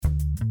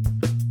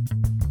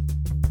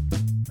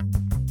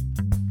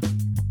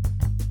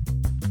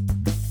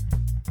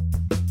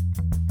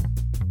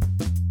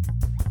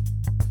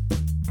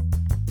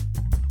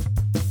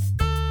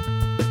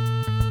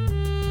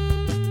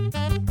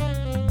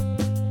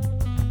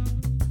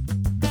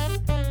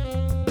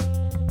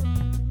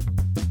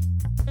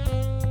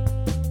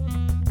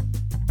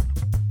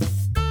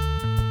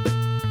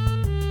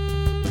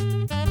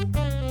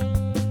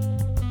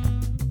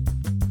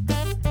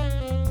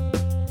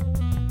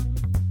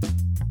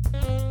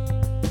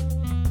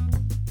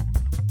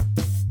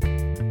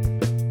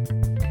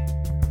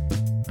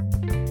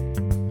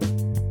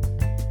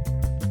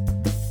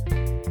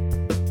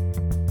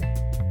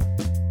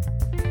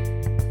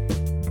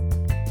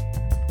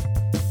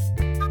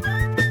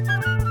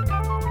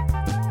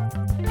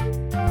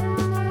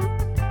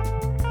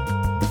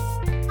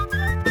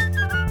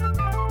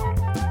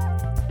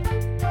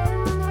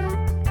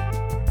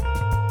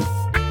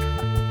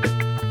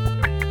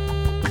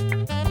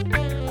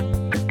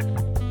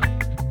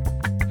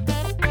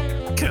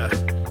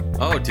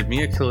Oh, did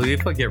Mia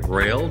Khalifa get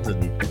railed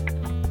and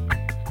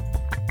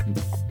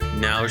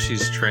now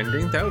she's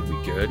trending? That would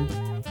be good.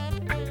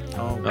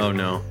 Oh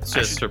no, it's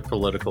just her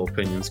political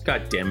opinions.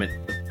 God damn it.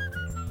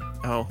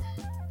 Oh,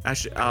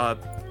 actually, I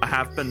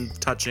have been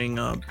touching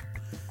the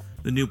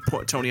new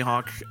Tony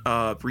Hawk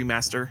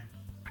remaster,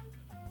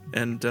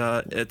 and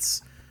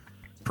it's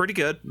pretty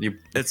good.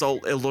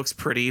 It looks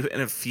pretty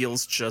and it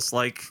feels just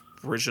like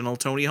original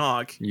Tony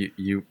Hawk.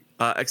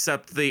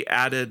 Except they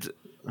added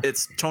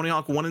it's Tony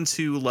Hawk 1 and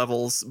 2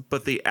 levels,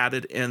 but they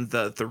added in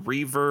the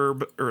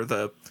reverb or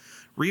the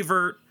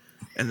revert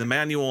and the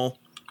manual,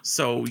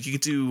 so you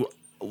could do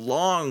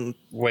long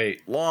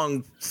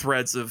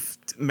threads of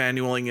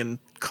manualing and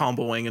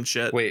comboing and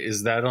shit. Wait,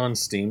 is that on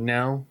Steam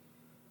now?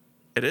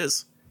 It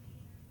is.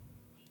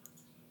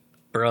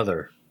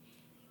 Brother.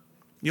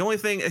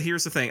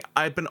 Here's the thing.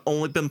 I've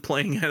only been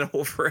playing it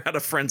over at a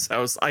friend's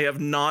house. I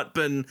have not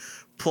been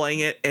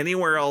playing it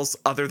anywhere else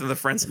other than the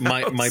friend's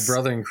house. My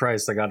brother in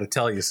Christ, I got to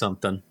tell you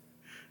something.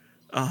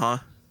 Uh-huh.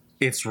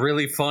 It's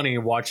really funny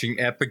watching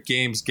Epic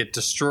Games get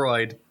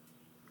destroyed.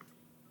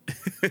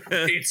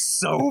 It's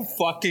so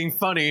fucking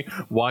funny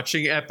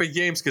watching Epic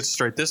Games get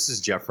destroyed. This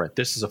is Jeffrey.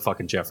 This is a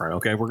fucking Jeffrey,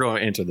 okay? We're going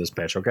to enter this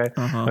bitch, okay?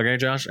 Uh-huh. Okay,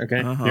 Josh? Okay?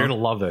 Uh-huh. You're going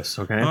to love this,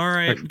 okay? All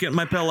right, get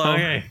my pillow.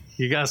 Okay,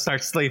 you got to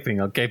start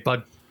sleeping, okay,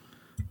 bud?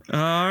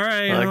 All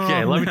right.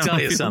 Okay, let me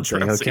tell you something,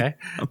 drowsy. okay?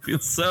 I feel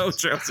so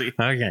drowsy.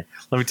 Okay,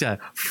 let me tell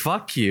you.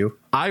 Fuck you.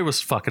 I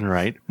was fucking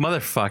right.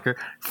 Motherfucker.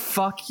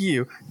 Fuck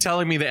you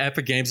telling me that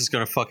Epic Games is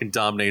going to fucking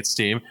dominate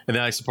Steam and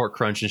that I support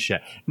crunch and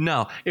shit.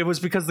 No, it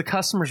was because the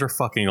customers are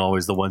fucking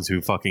always the ones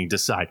who fucking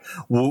decide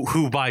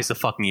who buys the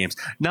fucking games.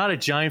 Not a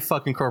giant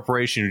fucking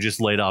corporation who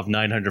just laid off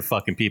 900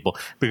 fucking people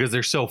because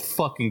they're so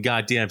fucking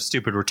goddamn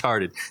stupid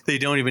retarded. They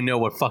don't even know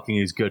what fucking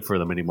is good for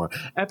them anymore.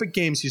 Epic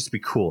Games used to be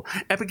cool.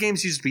 Epic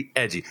Games used to be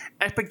edgy.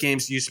 Epic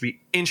Games used to be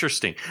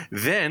interesting.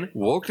 Then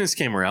wokeness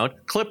came around,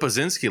 Cliff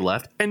Blazinski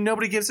left, and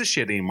nobody gives a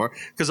shit anymore.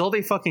 Because all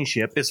they fucking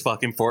ship is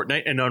fucking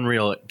Fortnite and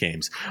Unreal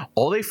games.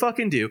 All they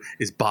fucking do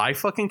is buy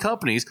fucking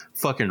companies,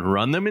 fucking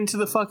run them into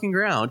the fucking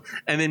ground,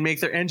 and then make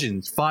their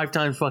engines 5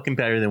 times fucking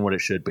better than what it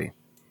should be.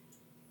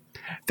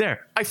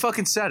 There, I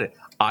fucking said it.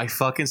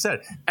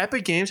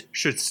 Epic Games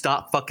should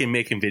stop fucking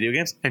making video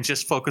games and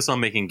just focus on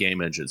making game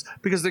engines.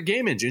 Because their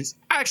game engines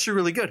are actually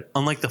really good,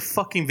 unlike the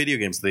fucking video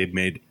games they've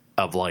made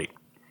of late.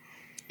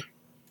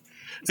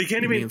 They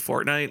can't even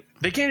Fortnite.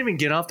 They can't even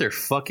get off their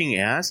fucking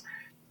ass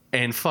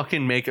and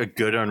fucking make a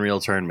good Unreal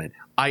Tournament,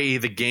 i.e.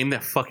 the game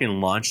that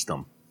fucking launched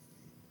them.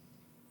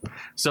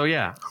 So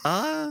yeah.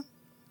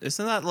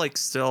 Isn't that like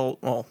still?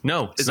 Well,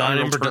 no, it's not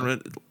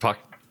in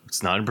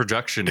it's not in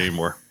production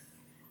anymore.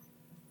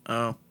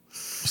 Oh.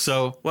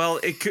 So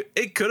well,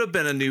 it could have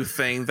been a new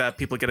thing that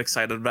people get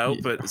excited about,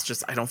 but it's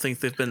just I don't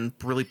think they've been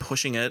really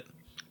pushing it.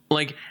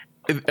 Like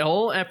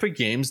all Epic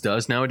Games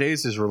does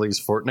nowadays is release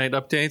Fortnite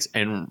updates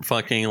and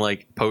fucking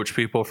like poach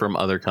people from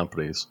other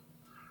companies.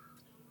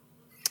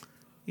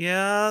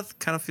 Yeah, it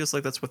kind of feels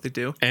like that's what they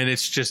do. And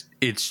it's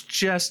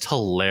just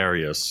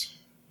hilarious.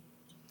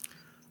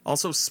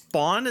 Also,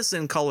 Spawn is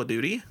in Call of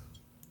Duty.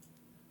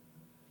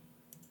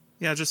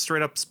 Yeah, just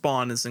straight up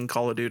Spawn is in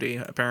Call of Duty,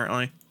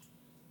 apparently.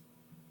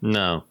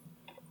 No.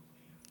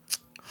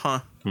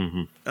 Huh.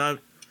 Mm-hmm.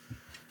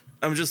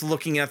 I'm just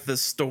looking at the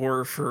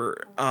store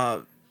for...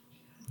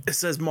 it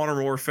says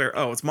Modern Warfare...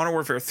 Oh, it's Modern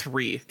Warfare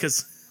 3,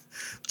 because...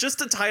 Just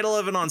the title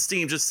of it on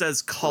Steam just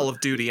says Call of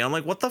Duty. I'm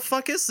like, what the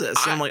fuck is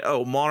this? And I'm like,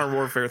 oh, Modern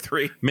Warfare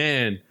 3.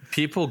 Man,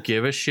 people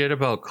give a shit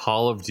about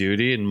Call of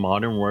Duty and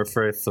Modern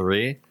Warfare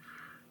 3.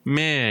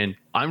 Man,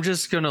 I'm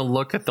just going to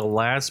look at the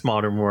last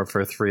Modern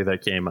Warfare 3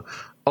 that came out.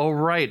 Oh,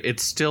 right. It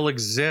still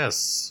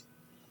exists.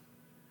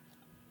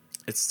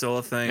 It's still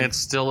a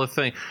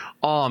thing.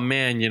 Oh,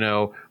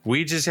 man,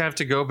 we just have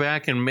to go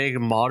back and make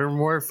Modern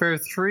Warfare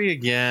 3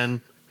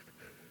 again.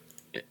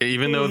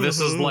 Even though this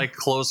is like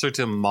closer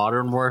to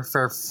Modern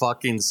Warfare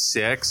fucking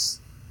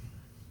 6.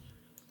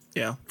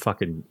 Yeah.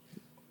 Fucking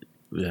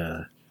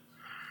yeah.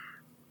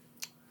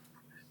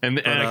 And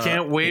I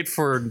can't wait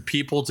for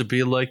people to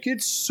be like,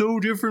 it's so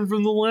different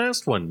from the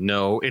last one.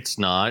 No, it's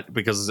not,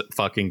 because it's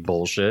fucking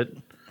bullshit.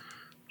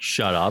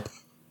 Shut up.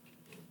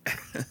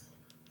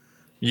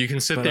 You can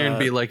sit there and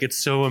be like,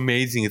 it's so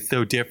amazing, it's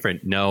so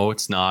different. No,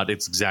 it's not.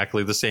 It's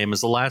exactly the same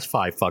as the last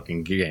 5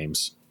 fucking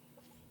games.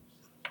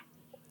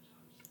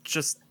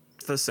 Just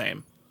the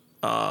same.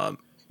 What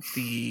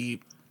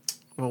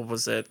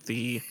was it?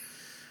 It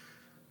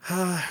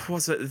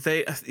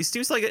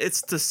seems like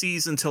it's the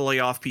season to lay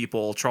off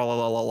people. Tra la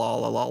la la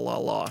la la la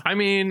la. I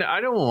mean, I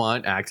don't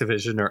want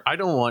Activision or I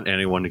don't want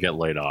anyone to get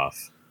laid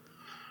off.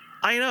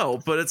 I know,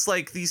 but it's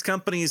like these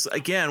companies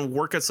again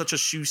work at such a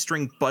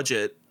shoestring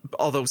budget.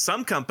 Although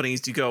some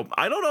companies you go,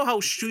 I don't know how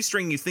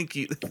shoestring you think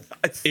you.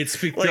 It's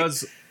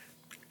because.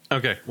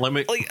 Okay, let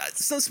me... Like,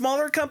 some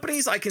smaller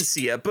companies, I can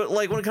see it. But,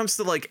 like, when it comes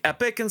to, like,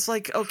 Epic, it's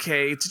like,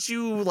 okay, did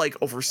you, like,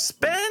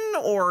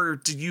 overspend? Or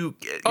did you...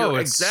 Your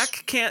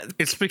exec can't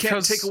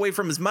take away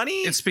from his money?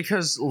 It's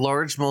because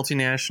large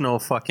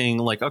multinational fucking,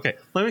 like... Okay,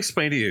 let me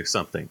explain to you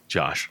something,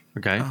 Josh,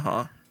 okay?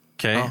 Uh-huh.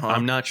 Okay,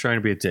 I'm not trying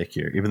to be a dick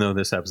here, even though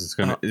this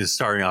episode is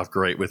starting off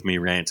great with me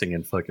ranting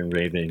and fucking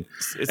raving,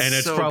 and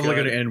it's so probably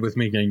going to end with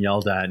me getting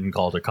yelled at and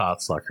called a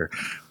cocksucker.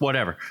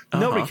 Whatever,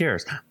 nobody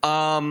cares.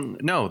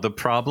 No, the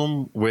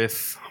problem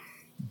with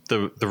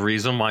the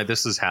reason why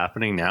this is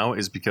happening now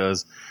is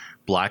because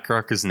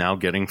BlackRock is now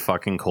getting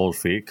fucking cold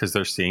feet because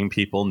they're seeing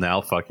people now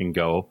fucking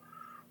go,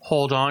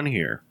 hold on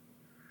here,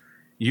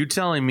 you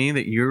telling me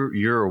that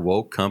you're a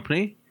woke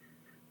company?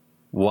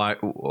 Why?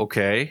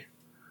 Okay.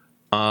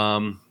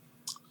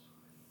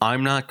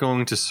 I'm not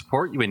going to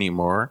support you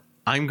anymore.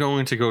 I'm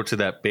going to go to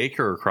that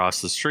baker across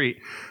the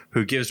street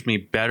who gives me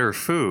better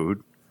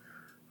food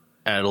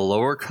at a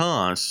lower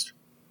cost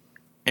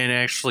and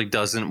actually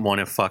doesn't want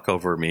to fuck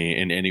over me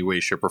in any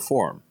way, shape, or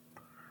form.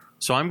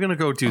 So I'm going to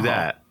go do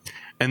that.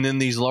 And then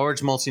these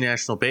large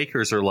multinational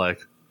bakers are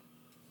like,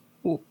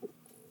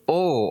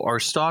 oh,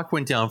 our stock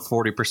went down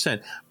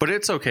 40%, but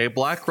it's okay.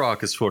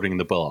 BlackRock is footing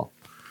the bill.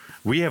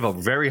 We have a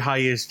very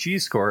high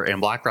ESG score,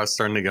 and BlackRock's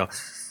starting to go,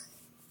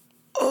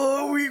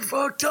 oh, we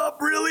fucked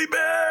up really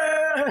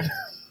bad.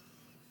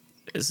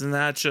 Isn't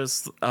that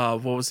just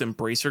what was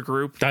Embracer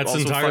Group? That's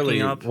also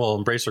entirely up?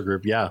 Well, Embracer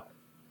Group, yeah.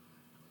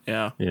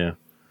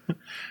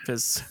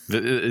 Because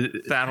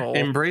that whole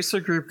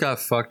Embracer Group got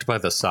fucked by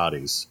the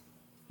Saudis,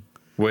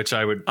 which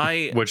I would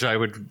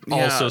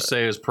also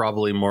say is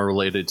probably more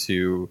related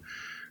to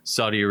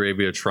Saudi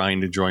Arabia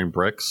trying to join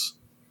BRICS.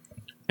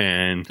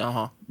 And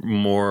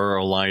more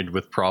aligned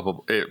with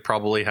it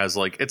probably has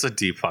like, it's a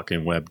deep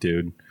fucking web,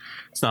 dude.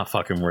 It's not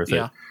fucking worth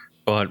it.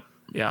 But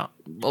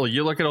well,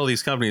 you look at all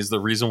these companies, the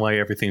reason why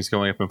everything's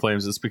going up in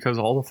flames is because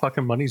all the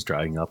fucking money's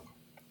drying up.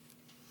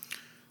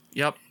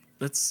 Yep.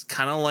 It's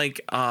kind of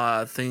like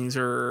things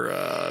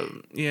are,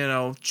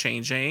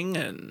 changing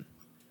and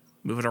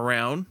moving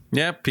around.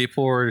 Yeah,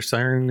 people are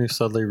starting to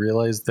suddenly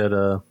realize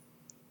that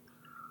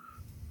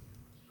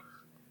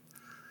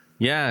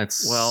it's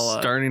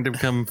starting to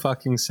become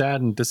fucking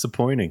sad and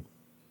disappointing.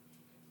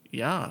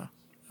 Yeah.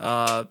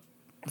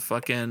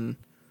 Fucking.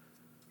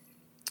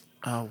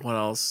 What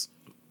else?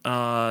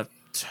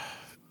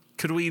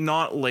 Could we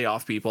not lay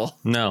off people?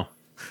 No.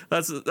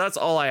 That's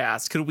all I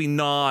asked. Could we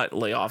not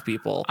lay off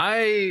people?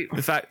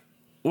 In fact,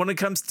 when it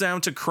comes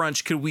down to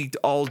crunch, could we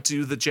all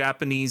do the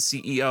Japanese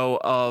CEO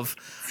of,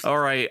 all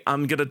right,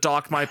 I'm going to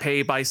dock my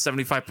pay by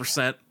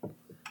 75%?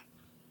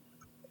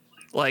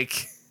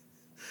 Like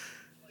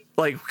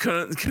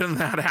couldn't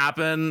that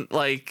happen?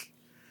 Like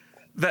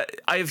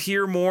that I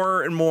hear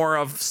more and more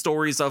of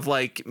stories of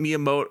like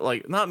Miyamoto,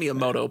 like not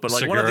Miyamoto, but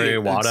like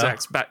Shigeru one of the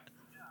execs back.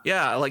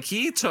 Yeah, like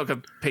he took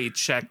a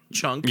paycheck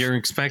chunk. You're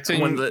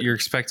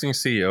expecting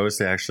CEOs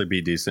to actually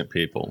be decent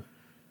people.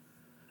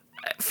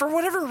 For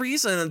whatever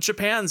reason,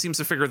 Japan seems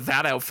to figure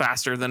that out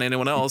faster than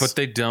anyone else. But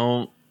they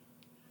don't.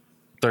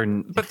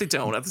 But they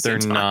don't at the same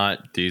time. They're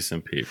not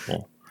decent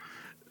people.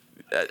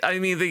 I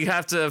mean, they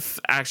have to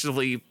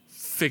actually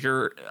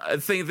I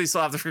think they still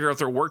have to figure out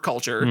their work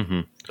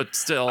culture, but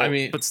still,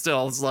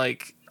 it's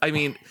like, I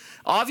mean,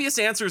 obvious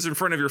answers in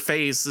front of your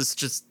face is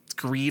just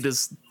greed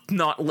is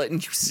not letting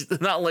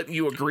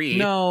you agree.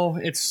 No,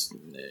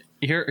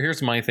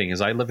 here's my thing is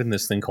I live in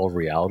this thing called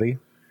reality,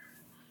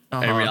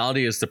 and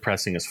reality is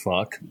depressing as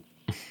fuck.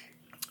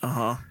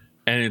 And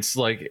it's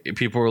like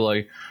people are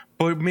like,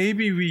 but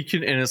maybe we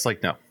can, and it's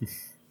like, no.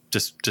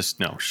 Just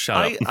no. Shut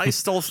up. I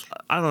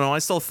don't know. I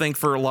still think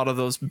for a lot of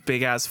those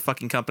big ass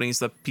fucking companies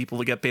that people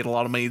that get paid a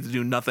lot of money to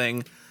do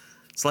nothing,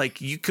 it's like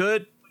you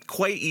could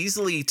quite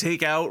easily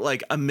take out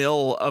like $1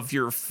 million of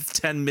your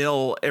 10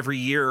 mil every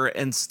year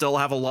and still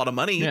have a lot of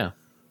money. Yeah.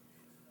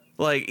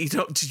 Like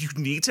do you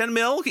need 10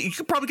 mil? You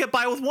could probably get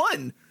by with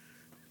one.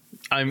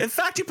 In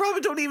fact, you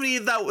probably don't even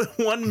need that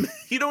one.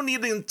 You don't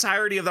need the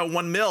entirety of that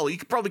 $1 million. You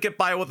could probably get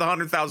by with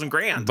 100,000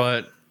 grand.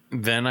 But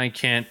then I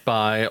can't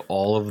buy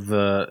all of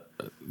the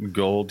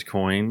gold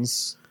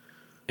coins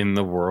in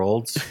the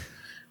world.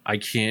 I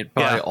can't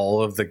buy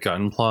all of the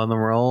gunpla in the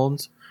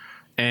world.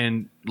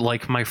 And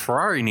like my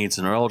Ferrari needs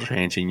an oil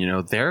changing,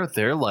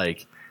 they're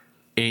like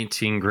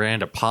 18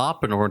 grand a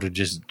pop in order to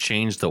just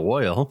change the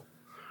oil.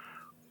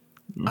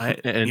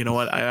 You know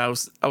what? I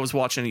was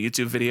watching a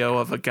YouTube video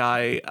of a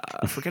guy,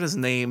 I forget his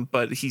name,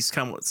 but he's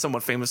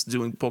somewhat famous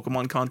doing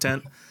Pokemon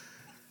content.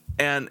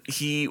 And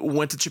he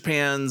went to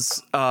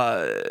Japan's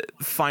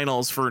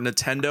finals for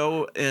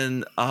Nintendo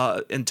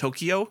in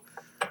Tokyo,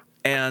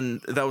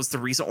 and that was the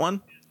recent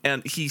one.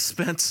 And he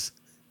spent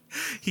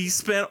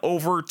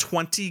over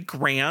 20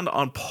 grand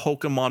on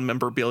Pokemon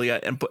memorabilia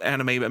and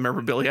anime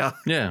memorabilia.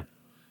 Yeah.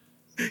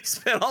 He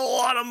spent a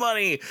lot of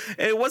money.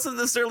 And it wasn't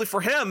necessarily for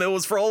him. It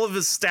was for all of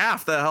his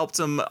staff that helped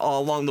him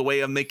all along the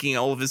way of making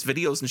all of his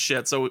videos and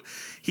shit. So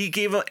he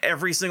gave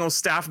every single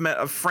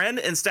a friend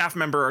and staff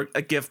member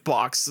a gift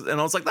box.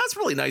 And I was like, that's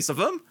really nice of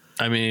him.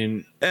 I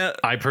mean,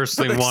 I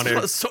personally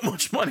wanted so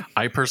much money.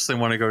 I personally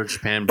want to go to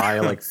Japan, buy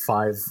like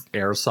 5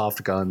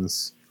 airsoft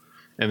guns,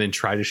 and then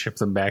try to ship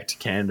them back to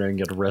Canada and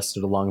get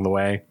arrested along the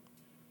way.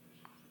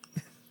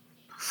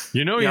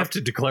 You know, you have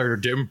to declare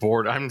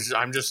import. I'm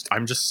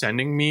just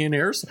sending me an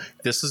air.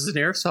 This is an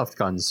airsoft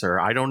gun, sir.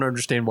 I don't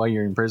understand why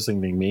you're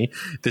imprisoning me.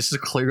 This is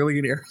clearly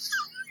an air.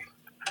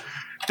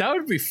 That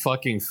would be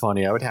fucking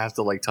funny. I would have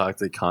to like talk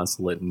to the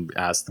consulate and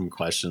ask them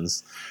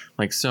questions.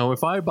 Like, so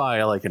if I buy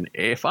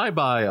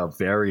a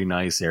very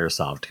nice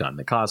airsoft gun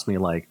that costs me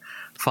like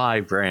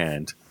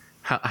 $5,000,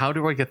 how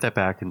do I get that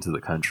back into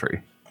the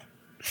country?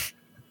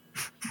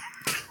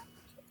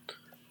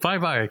 If I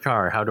buy a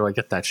car, how do I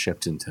get that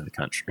shipped into the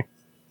country?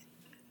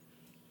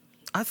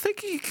 I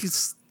think you can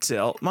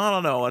still. I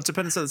don't know. It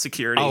depends on the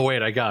security. Oh,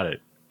 wait, I got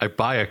it. I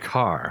buy a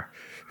car,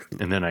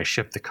 and then I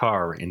ship the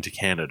car into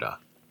Canada.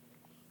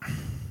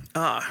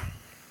 I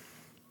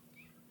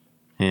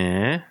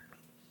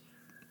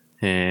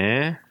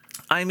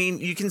mean,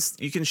 you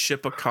can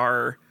ship a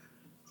car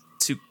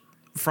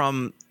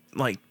from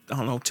like, I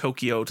don't know,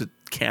 Tokyo to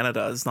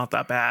Canada. It's not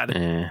that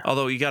bad.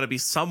 Although you got to be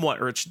somewhat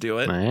rich to do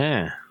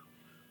it.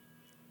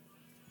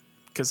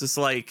 Because it's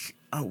like,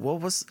 what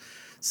was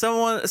some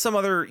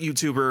other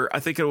YouTuber?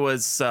 I think it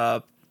was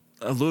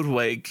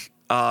Ludwig.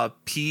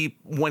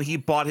 When he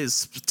bought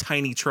his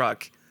tiny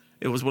truck,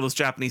 it was one of those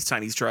Japanese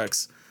tiny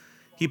trucks.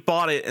 He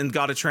bought it and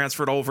got it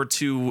transferred over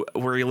to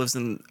where he lives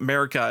in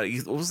America.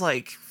 It was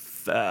like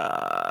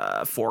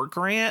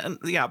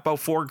 $4,000. Yeah, about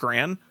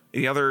 $4,000.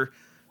 The other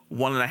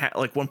 1.5,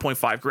 like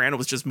 1.5 grand,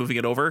 was just moving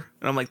it over.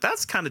 And I'm like,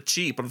 that's kind of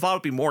cheap. But I thought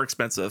it'd be more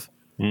expensive.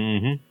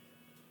 Mm-hmm.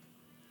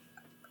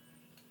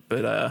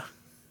 But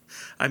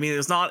I mean,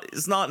 it's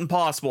not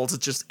impossible to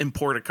just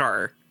import a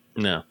car.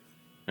 No,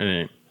 it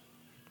ain't.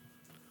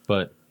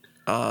 But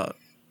I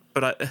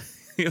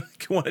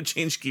want to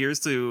change gears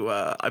to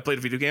I played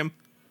a video game.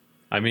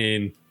 I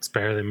mean, it's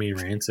better than me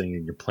ranting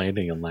and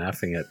complaining and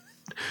laughing at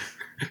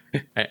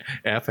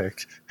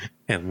Epic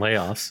and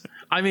Layoffs.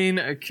 I mean,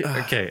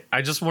 okay,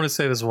 I just want to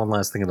say this one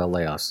last thing about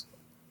Layoffs.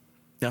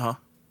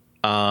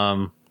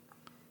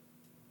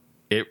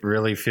 It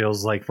really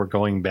feels like we're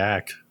going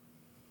back.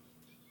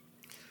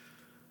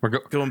 We're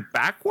going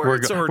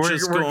backwards,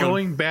 we're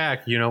going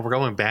back. You know, we're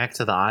going back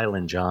to the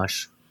island,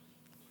 Josh.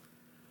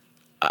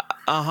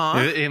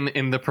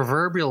 In the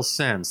proverbial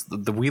sense,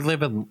 we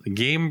live in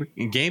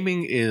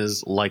gaming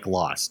is like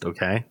Lost,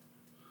 okay?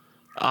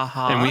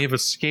 And we have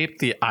escaped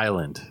the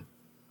island.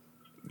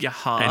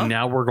 And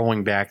now we're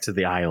going back to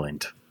the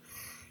island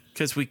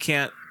because we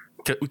can't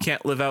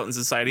live out in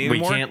society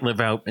anymore. We can't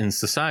live out in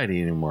society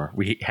anymore.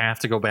 We have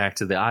to go back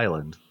to the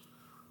island.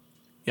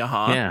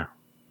 Yeah.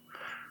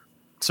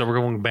 So we're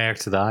going back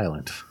to the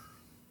island.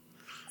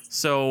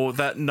 So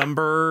that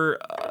number,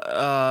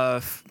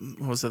 what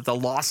was it? The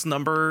lost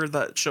number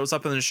that shows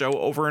up in the show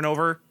over and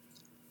over.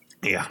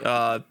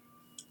 Yeah.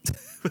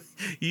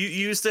 You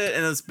used it,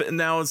 and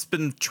now it's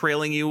been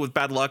trailing you with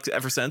bad luck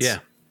ever since. Yeah.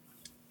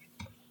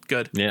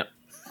 Good. Yeah.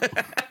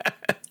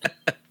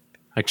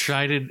 I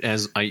tried it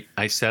as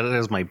I set it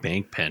as my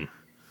bank pin.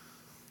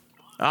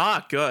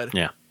 Good.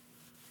 Yeah.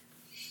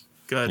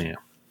 Good. Yeah.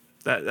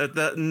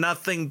 That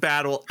nothing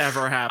bad will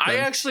ever happen. I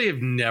actually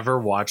have never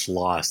watched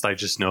Lost. I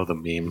just know the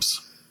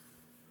memes.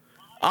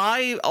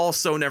 I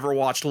also never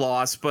watched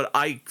Lost, but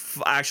I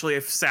actually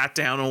have sat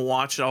down and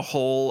watched a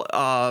whole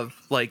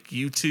like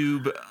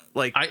YouTube,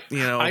 like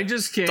I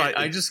just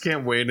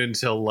can't wait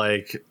until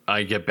like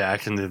I get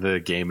back into the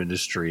game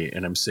industry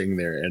and I'm sitting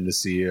there and the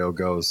CEO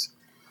goes,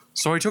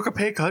 "So I took a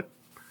pay cut,"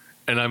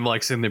 and I'm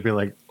like sitting there being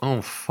like,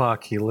 "Oh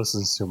fuck, he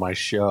listens to my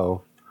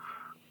show."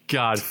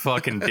 God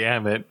fucking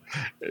damn it.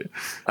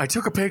 I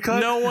took a pay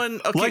cut. No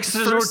one like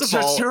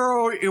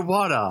Satoru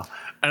Iwata.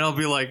 And I'll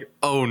be like,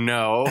 oh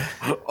no.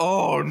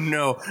 Oh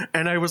no.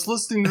 And I was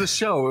listening to the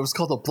show. It was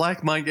called the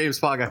Black Mind Games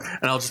Podcast.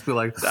 And I'll just be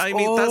like, I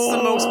mean, that's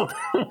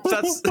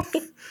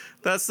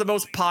the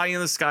most pie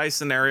in the sky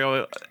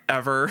scenario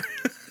ever.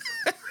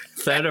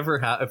 If I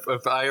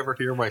ever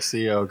hear my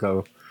CEO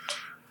go,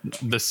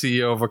 the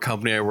CEO of a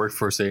company I work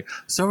for say,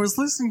 "So I was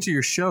listening to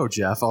your show,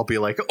 Jeff," I'll be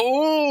like,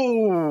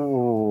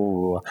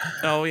 "Oh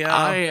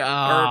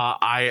yeah."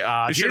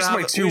 Here's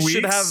my 2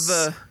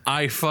 weeks.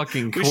 I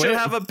fucking quit. We should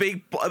have a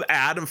big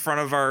ad in front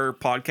of our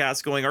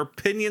podcast going, "Our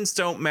opinions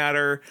don't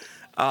matter.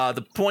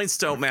 The points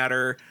don't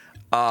matter.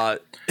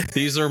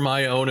 These are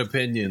my own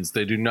opinions.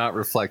 They do not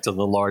reflect on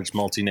the large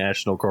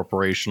multinational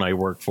corporation I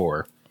work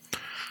for."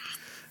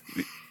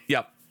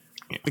 Yep.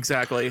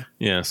 Exactly.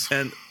 Yes.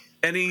 And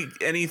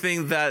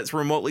anything that's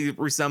remotely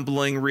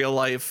resembling real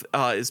life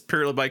is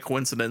purely by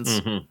coincidence.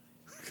 Mm-hmm.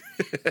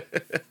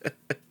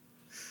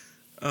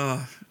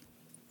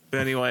 But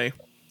anyway,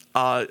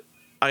 I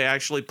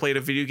actually played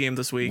a video game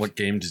this week. What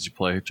game did you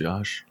play,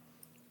 Josh?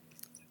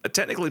 I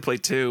technically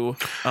played two.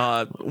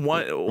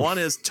 One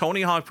is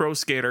Tony Hawk Pro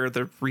Skater,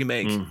 the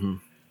remake,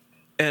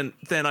 and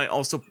then I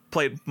also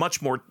played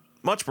much more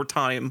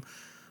time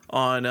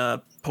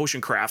on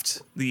Potion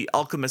Craft, the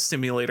Alchemist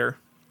Simulator.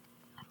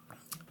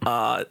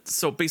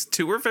 So base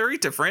two are very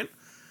different.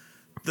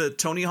 The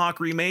Tony Hawk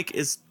remake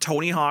is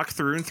Tony Hawk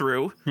through and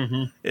through.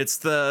 Mm-hmm. It's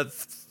the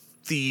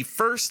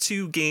first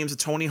two games of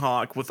Tony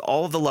Hawk with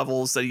all of the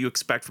levels that you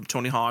expect from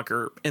Tony Hawk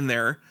are in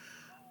there.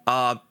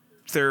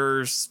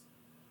 There's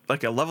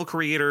like a level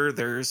creator.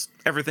 There's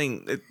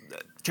everything.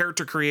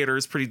 Character creator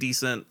is pretty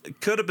decent. It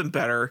could have been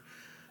better.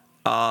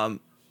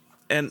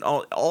 And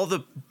all the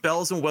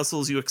bells and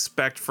whistles you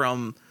expect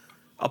from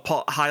a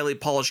highly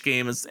polished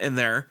game is in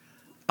there.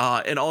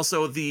 And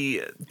also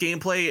the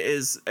gameplay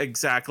is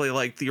exactly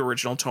like the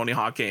original Tony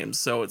Hawk games.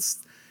 So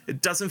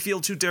it doesn't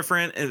feel too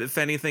different. And if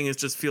anything, it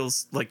just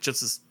feels like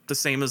the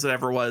same as it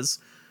ever was.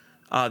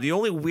 The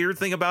only weird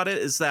thing about it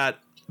is that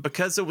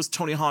because it was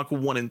Tony Hawk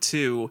 1 and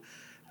 2,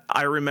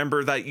 I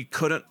remember that you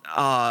couldn't,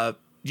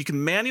 you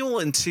can manual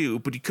in 2,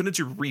 but you couldn't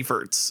do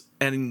reverts.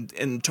 And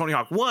in Tony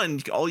Hawk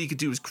 1, all you could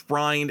do is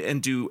grind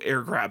and do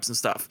air grabs and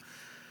stuff.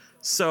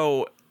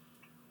 So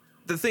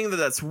the thing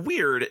that's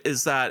weird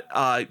is that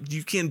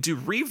you can do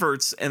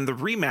reverts in the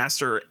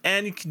remaster,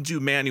 and you can do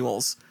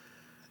manuals.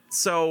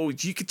 So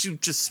you could do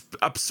just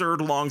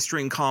absurd long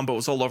string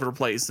combos all over the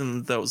place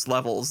in those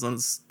levels. And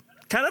it's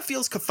kind of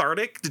feels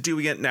cathartic to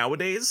doing it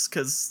nowadays,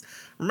 because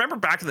remember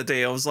back in the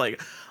day, I was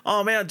like,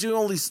 oh man, doing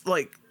all these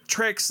like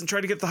tricks and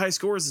trying to get the high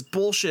scores is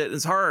bullshit.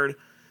 It's hard.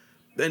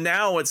 And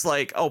now it's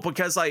like, oh,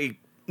 because I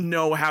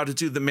know how to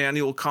do the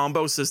manual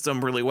combo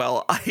system really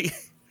well,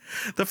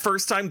 the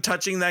first time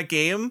touching that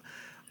game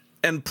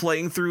and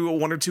playing through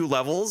 1 or 2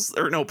 levels,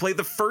 play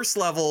the first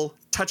level,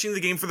 touching the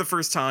game for the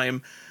first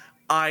time,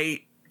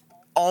 I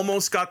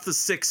almost got the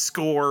 6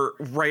 score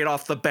right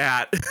off the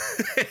bat.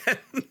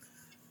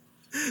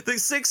 The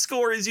 6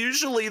 score is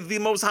usually the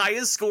most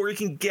highest score you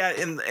can get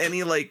in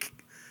any, like,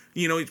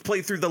 you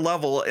play through the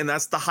level, and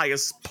that's the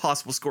highest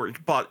possible score you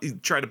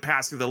try to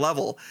pass through the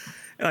level.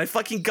 And I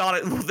fucking got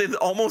it within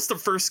almost the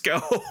first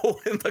go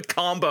in the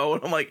combo.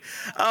 And I'm like,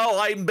 oh,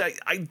 I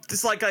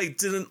it's like I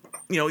didn't,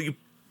 you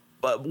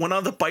went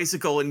on the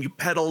bicycle and you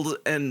pedaled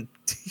and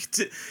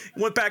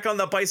went back on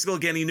the bicycle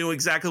again. You knew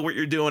exactly what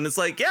you're doing. It's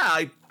like,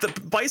 yeah, the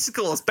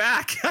bicycle is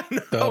back. I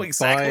know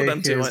exactly what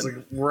I'm doing. Is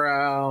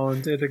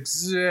round. It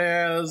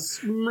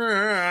exists.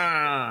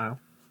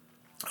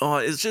 Oh,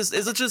 it's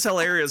just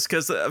hilarious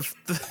because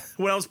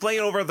when I was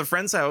playing over at the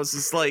friend's house,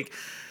 it's like,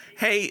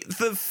 hey,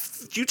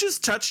 you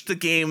just touched the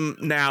game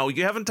now.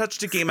 You haven't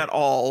touched the game at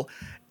all.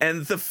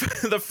 And the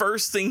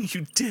first thing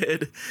you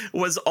did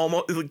was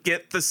almost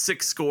get the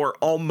 6 score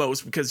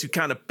almost, because you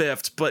kind of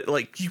biffed, but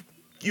like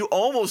you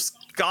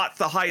almost got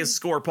the highest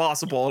score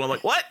possible. And I'm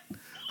like, what?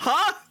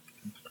 Huh?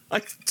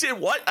 I did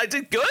what? I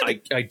did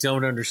good? I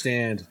don't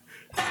understand.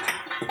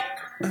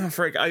 Oh,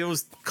 frick, I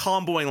was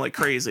comboing like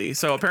crazy.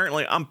 So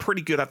apparently I'm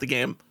pretty good at the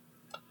game.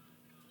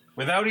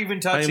 Without even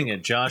touching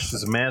it, Josh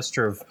is a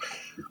master of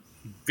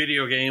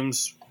video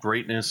games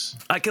greatness.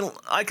 I can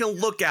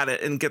look at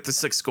it and get the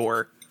 6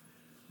 score.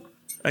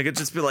 I could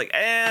just be like,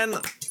 and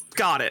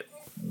got it.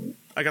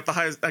 I got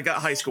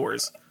high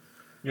scores.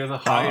 You're the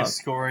highest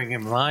scoring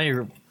in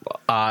my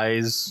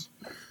eyes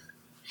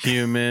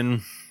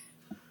human.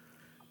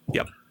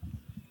 Yep.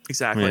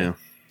 Exactly.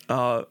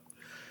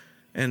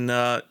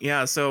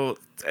 Yeah. So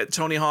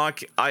Tony Hawk,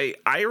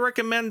 I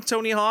recommend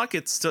Tony Hawk.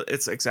 It's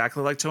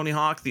exactly like Tony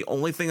Hawk. The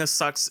only thing that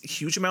sucks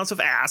huge amounts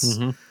of ass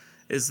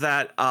is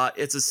that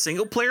it's a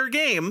single player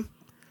game,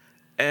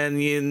 and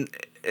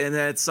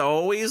it's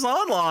always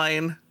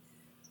online.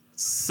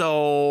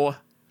 So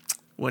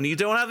when you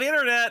don't have the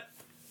internet,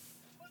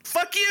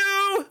 fuck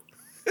you.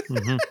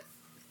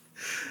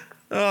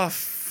 Oh,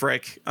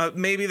 frick.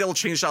 Maybe they'll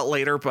change that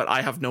later, but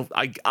I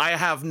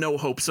have no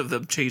hopes of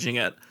them changing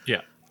it.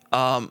 Yeah.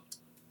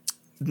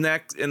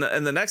 Next in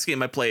the next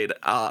game I played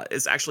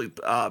is actually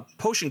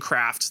Potion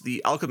Craft,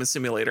 the Alchemist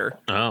Simulator.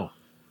 Oh.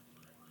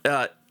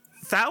 That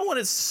one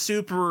is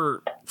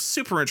super,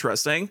 super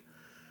interesting.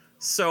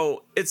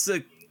 So it's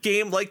a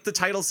game, like the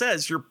title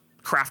says, you're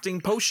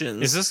crafting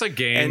potions. Is this a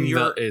game?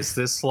 Is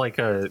this like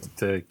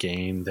the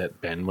game that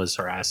Ben was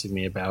harassing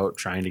me about,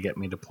 trying to get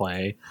me to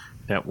play?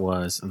 That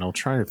was, and I'll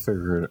try to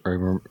figure it.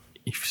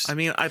 I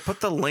mean, I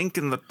put the link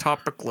in the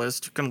topic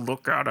list. You can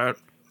look at it.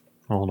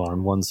 Hold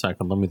on 1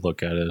 second. Let me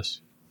look at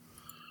this.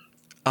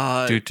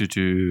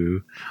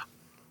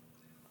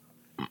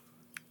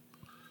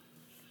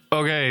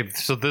 Okay,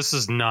 so this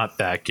is not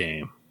that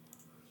game.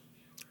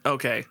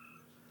 Okay.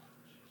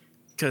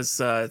 Because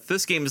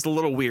this game is a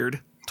little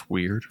weird. It's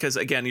weird. Because,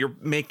 again, you're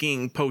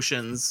making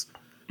potions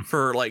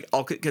for, like,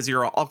 because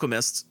you're an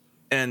alchemist,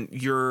 and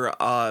you're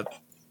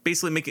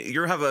basically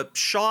you have a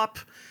shop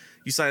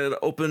you decided to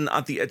open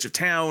at the edge of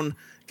town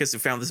because you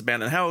found this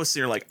abandoned house, and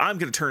you're like, I'm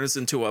going to turn this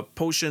into a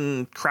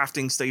potion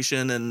crafting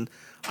station, and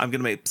I'm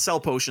going to sell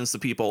potions to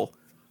people.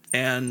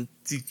 And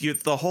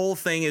the whole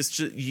thing is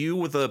just you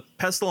with a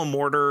pestle and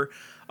mortar,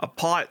 a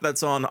pot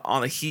that's on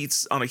a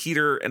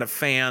heater, and a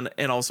fan,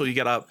 and also you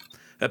get a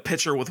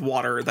pitcher with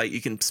water that you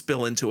can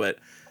spill into it.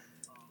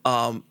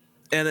 And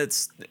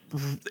it's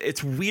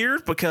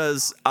weird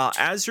because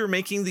as you're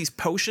making these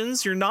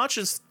potions, you're not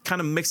just kind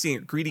of mixing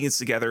ingredients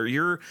together.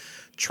 You're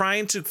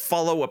trying to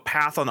follow a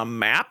path on a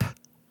map,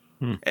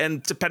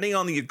 And depending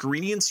on the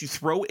ingredients you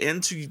throw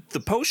into the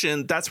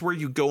potion, that's where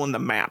you go on the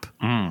map.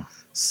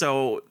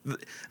 So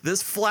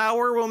this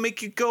flower will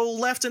make you go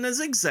left in a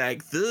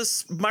zigzag.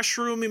 This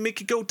mushroom will make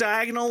you go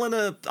diagonal in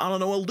a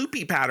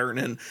loopy pattern.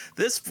 And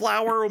this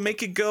flower will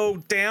make you go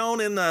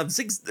down in a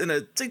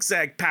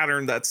zigzag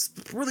pattern that's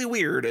really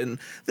weird. And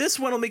this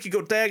one will make you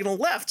go diagonal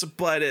left,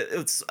 but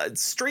it's a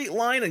straight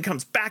line and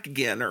comes back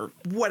again or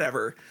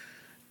whatever.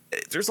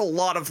 There's a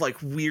lot of like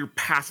weird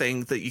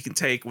pathing that you can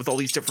take with all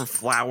these different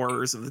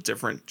flowers and the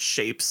different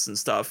shapes and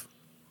stuff.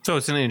 So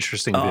it's an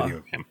interesting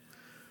video game.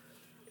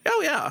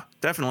 Oh yeah,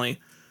 definitely.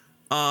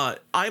 I'm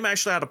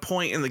actually at a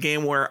point in the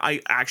game where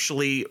I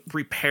actually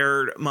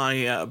repaired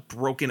my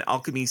broken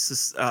alchemy.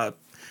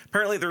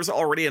 Apparently, there's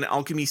already an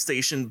alchemy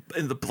station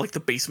in the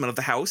basement of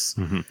the house,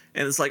 and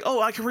it's like,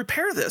 oh, I can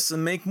repair this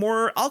and make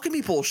more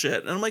alchemy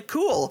bullshit. And I'm like,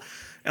 cool.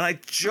 And I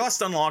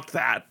just unlocked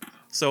that,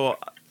 so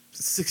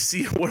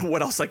see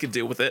what else I could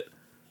do with it.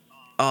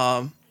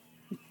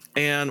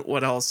 And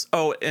what else?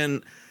 Oh,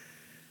 and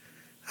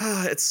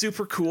it's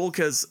super cool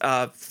because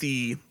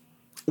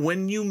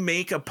when you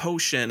make a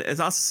potion, it's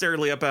not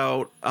necessarily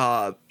about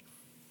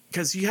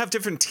because you have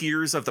different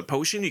tiers of the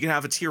potion. You can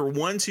have a tier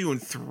 1, 2,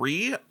 and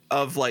 3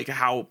 of like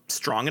how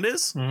strong it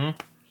is.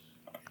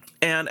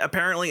 And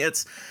apparently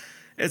it's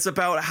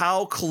about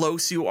how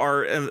close you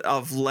are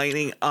of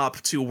lining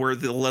up to where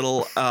the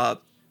little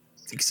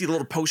you can see the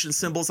little potion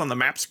symbols on the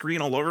map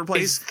screen all over the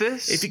place.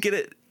 If you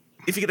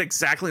get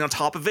exactly on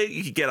top of it,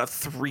 you could get a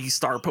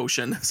 3-star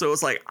potion. So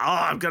it's like,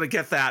 I'm gonna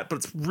get that, but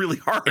it's really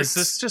hard. Is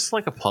this just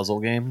like a puzzle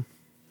game?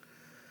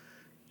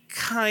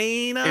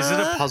 Kinda. Is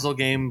it a puzzle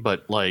game,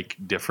 but like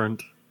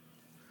different?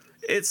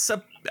 It's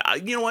a,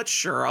 you know what?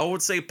 Sure, I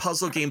would say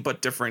puzzle game,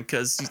 but different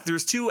because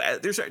there's two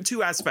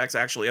aspects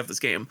actually of this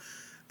game.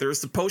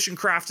 There's the potion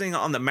crafting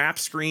on the map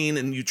screen,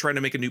 and you try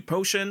to make a new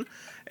potion,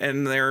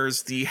 and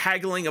there's the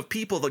haggling of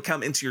people that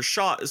come into your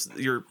shop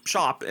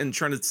and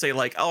trying to say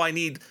like, oh,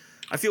 I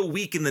feel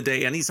weak in the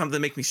day. I need something to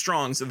make me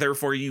strong. So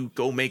therefore, you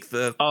go make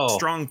the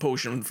strong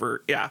potion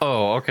for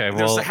Oh, okay. Well,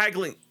 there's the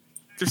haggling.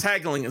 There's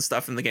haggling and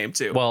stuff in the game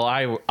too. Well,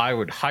 I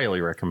would highly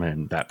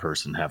recommend that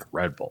person have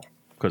Red Bull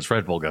because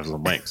Red Bull gives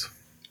them links.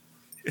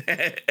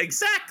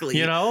 Exactly.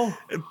 You know?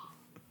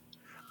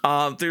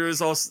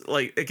 There's also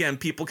like, again,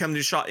 people come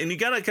to shop and you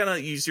gotta kind of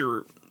use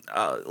your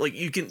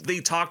they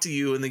talk to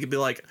you and they can be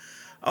like,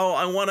 oh,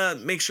 I want to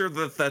make sure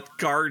that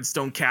guards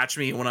don't catch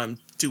me when I'm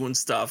doing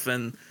stuff.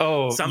 And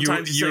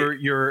sometimes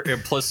you're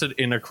implicit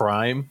in a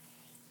crime.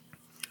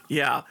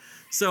 Yeah.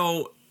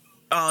 So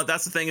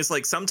that's the thing is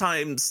like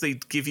sometimes they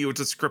give you a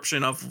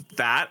description of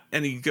that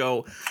and you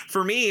go,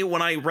 for me,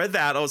 when I read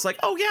that, I was like,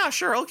 oh yeah,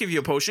 sure, I'll give you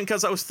a potion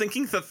because I was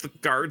thinking that the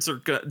guards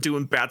are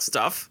doing bad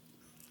stuff.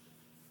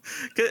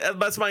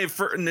 That's my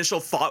initial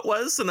thought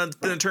was, and then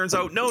it turns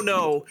out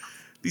no,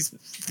 this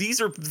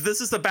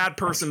is the bad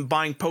person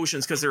buying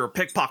potions because they're a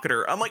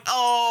pickpocketer. I'm like,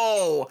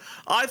 oh,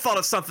 I thought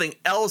of something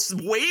else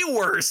way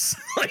worse.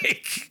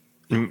 Like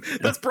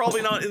that's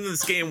probably not in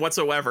this game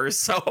whatsoever.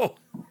 So.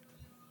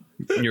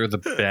 You're the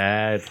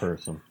bad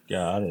person.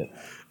 Got it.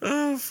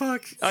 Oh,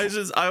 fuck.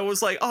 I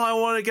was like, oh, I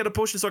want to get a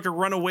potion so I can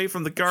run away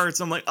from the guards.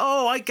 I'm like,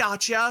 oh, I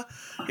gotcha.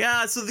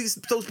 Yeah, so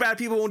those bad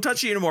people won't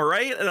touch you anymore,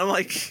 right? And I'm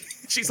like,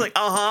 she's like,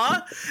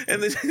 uh-huh.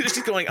 And then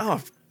she's going,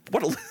 oh,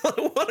 what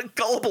a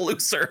gullible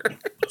loser.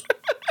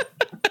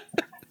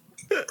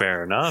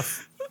 Fair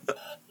enough.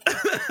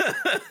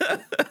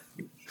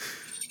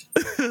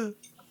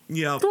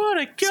 Yeah. What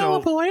a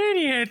gullible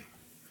idiot.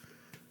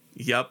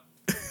 Yep.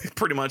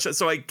 Pretty much.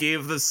 So I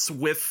gave the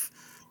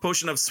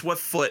potion of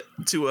swift foot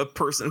to a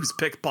person who's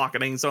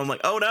pickpocketing. So I'm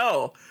like, oh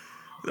no.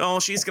 Oh,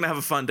 she's going to have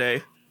a fun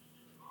day.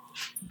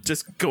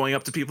 Just going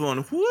up to people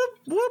and whoop,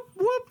 whoop,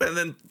 whoop. And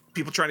then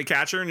people trying to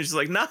catch her. And she's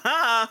like, nah,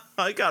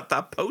 I got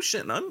that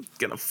potion. I'm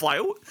going to fly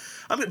out.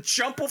 I'm going to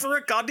jump over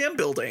a goddamn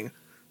building.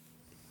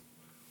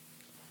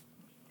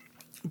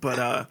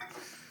 But,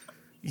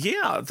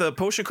 yeah, the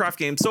potion craft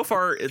game, so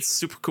far, it's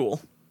super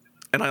cool.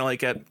 And I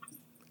like it.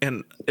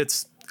 And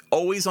it's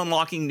always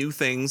unlocking new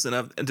things at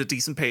a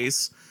decent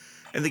pace.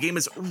 And the game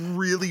is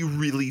really,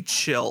 really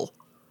chill.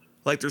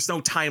 Like, there's no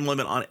time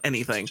limit on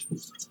anything.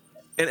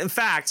 And in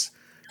fact,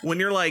 when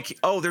you're like,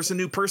 oh, there's a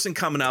new person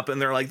coming up,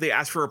 and they're like, they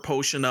ask for a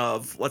potion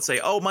of, let's say,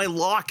 oh, my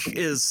lock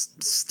is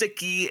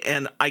sticky,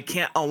 and I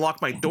can't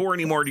unlock my door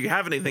anymore. Do you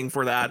have anything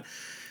for that?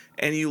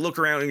 And you look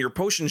around in your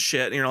potion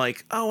shit, and you're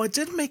like, oh, I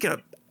did make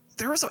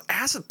there was an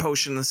acid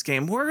potion in this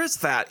game. Where is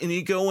that? And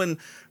you go and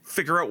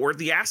figure out where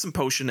the acid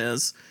potion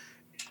is.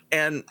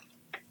 And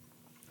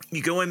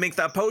you go and make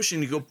that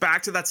potion, you go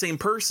back to that same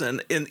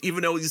person, and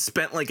even though you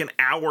spent like an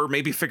hour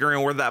maybe figuring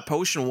out where that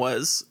potion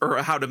was or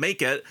how to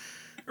make it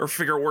or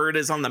figure out where it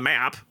is on the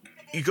map,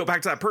 you go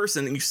back to that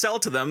person and you sell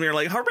it to them and you're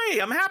like, hooray,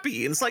 I'm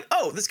happy. And it's like,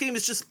 oh, this game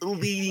is just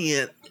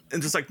lenient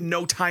and just like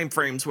no time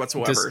frames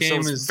whatsoever. This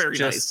game so it's is very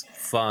just nice.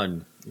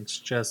 Fun. It's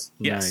just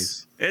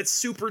nice. It's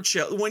super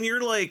chill. When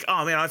you're like,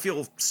 oh man, I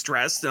feel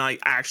stressed and I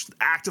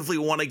actively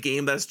want a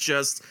game that's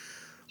just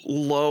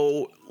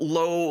low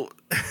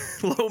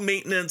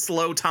maintenance,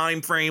 low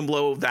time frame,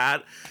 low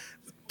that.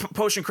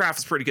 potion craft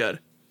is pretty good.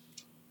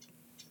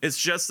 It's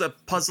just a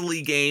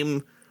puzzly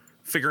game,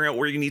 figuring out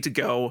where you need to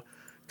go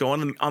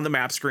on the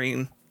map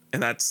screen,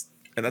 and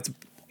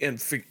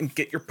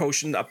get your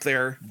potion up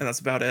there, and that's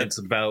about it. It's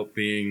about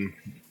being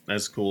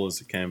as cool as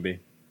it can be.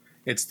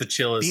 It's the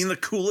chillest. Being the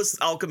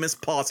coolest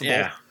alchemist possible.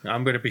 Yeah,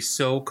 I'm going to be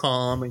so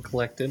calm and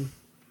collected.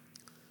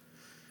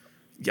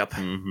 Yep.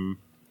 Mm-hmm.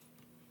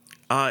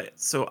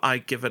 So I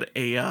give it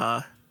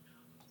a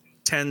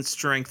 10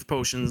 strength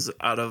potions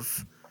out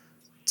of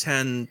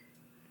 10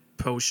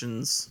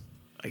 potions,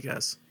 I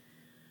guess.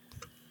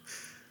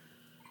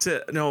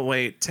 10.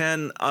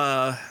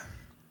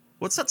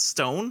 What's that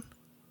stone?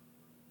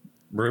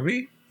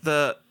 Ruby?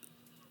 There's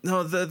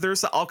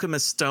the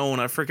alchemist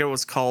stone. I forget what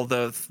it's called.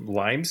 The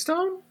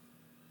limestone?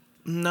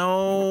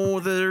 No,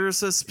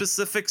 there's a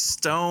specific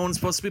stone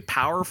supposed to be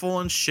powerful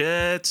and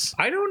shit.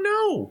 I don't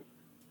know.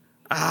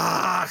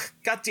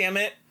 God damn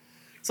it.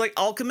 It's like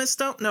alchemist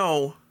stone?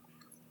 No.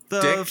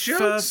 The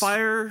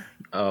fire.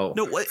 Oh.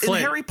 No, Flint. in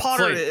Harry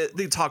Potter, Flint.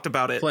 they talked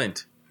about it.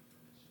 Flint.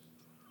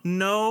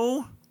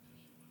 No.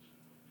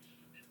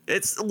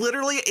 It's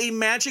literally a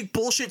magic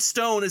bullshit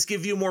stone that's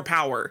give you more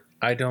power.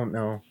 I don't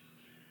know.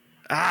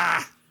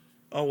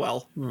 Oh,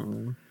 well.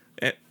 Mm-mm.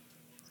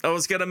 I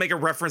was going to make a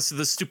reference to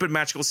the stupid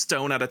magical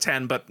stone out of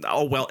 10, but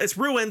oh well. It's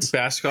ruined.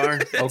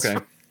 Bhaskar? Okay.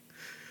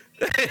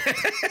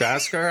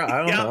 Bhaskar?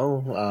 I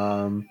don't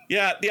know.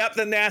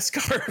 The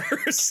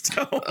NASCAR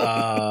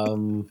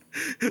stone.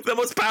 The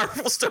most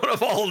powerful stone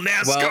of all,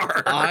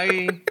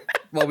 NASCAR.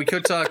 Well, we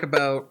could talk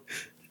about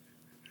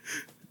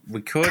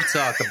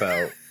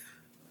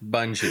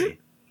Bungie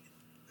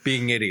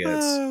being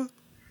idiots.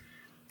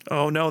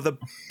 Oh no, the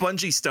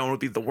Bungie stone would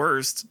be the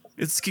worst.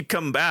 It's keep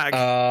coming back.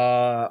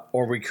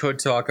 Or we could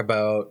talk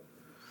about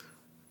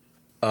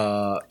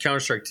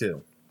Counter-Strike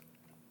 2.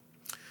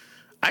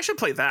 I should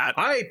play that.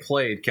 I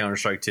played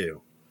Counter-Strike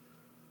 2.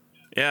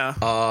 Yeah.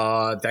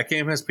 That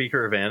game has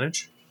speaker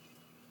advantage.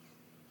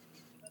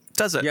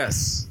 Does it?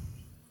 Yes.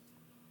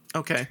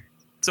 Okay.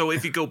 So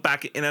if you go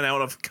back in and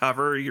out of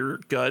cover, you're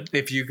good?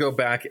 If you go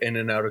back in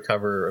and out of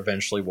cover,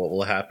 eventually what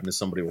will happen is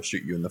somebody will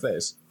shoot you in the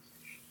face.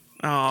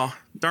 Oh,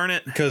 darn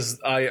it.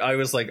 Because I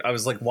was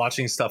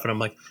watching stuff and I'm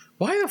like,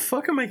 why the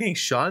fuck am I getting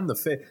shot in the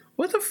face?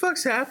 What the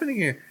fuck's happening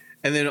here?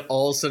 And then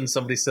all of a sudden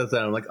somebody says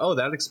that. I'm like, oh,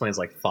 that explains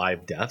like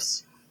 5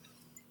 deaths.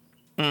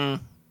 I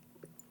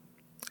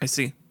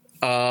see.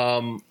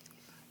 But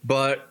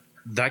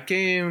that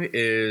game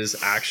is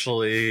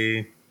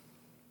actually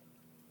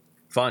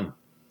fun.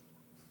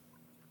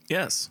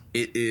 Yes.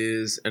 It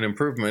is an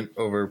improvement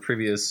over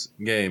previous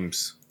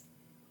games.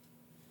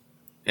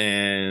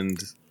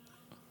 And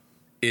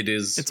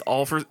it's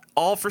all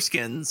for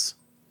skins.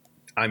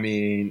 I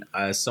mean,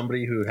 as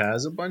somebody who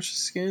has a bunch of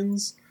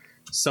skins,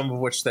 some of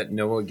which that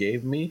Noah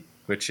gave me,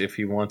 which if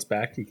he wants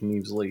back, he can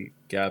easily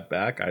get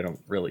back. I don't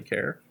really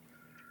care.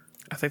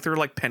 I think they're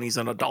like pennies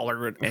on a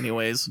dollar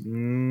anyways.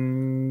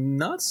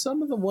 Not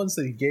some of the ones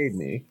that he gave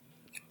me.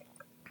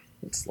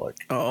 It's like...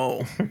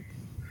 Oh.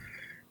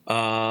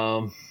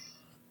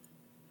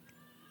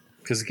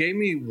 Because he gave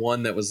me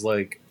one that was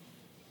like...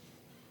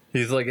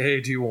 He's like, hey,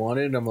 do you want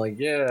it? And I'm like,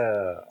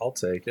 yeah, I'll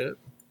take it.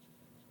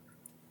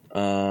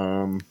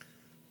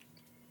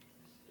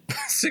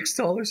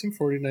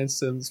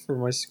 $6.49 for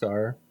my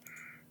scar.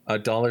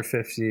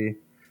 $1.50.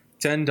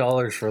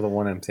 $10 for the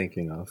one I'm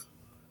thinking of.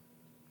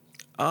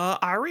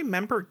 I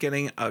remember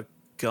getting a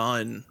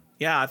gun.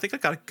 Yeah, I think I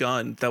got a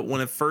gun that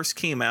when it first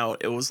came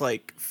out, it was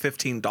like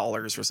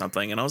 $15 or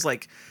something. And I was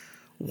like,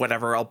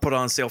 whatever, I'll put it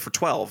on sale for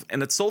 $12.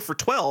 And it sold for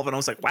 $12. And I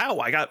was like, wow,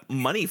 I got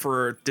money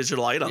for a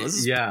digital item.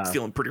 This is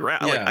feeling pretty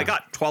rad. Yeah. Like, I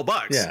got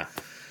 $12. Yeah.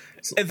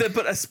 And then,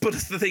 but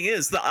the thing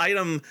is, the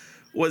item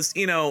was,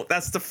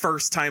 that's the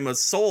first time it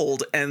was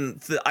sold, and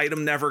the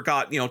item never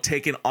got,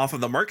 taken off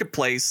of the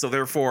marketplace. So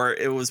therefore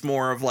it was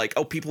more of like,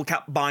 oh, people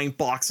kept buying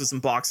boxes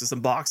and boxes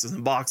and boxes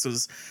and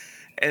boxes.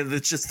 And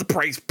it's just the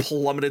price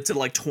plummeted to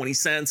like 20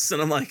 cents.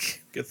 And I'm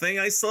like, good thing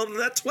I sold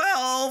it at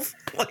 12.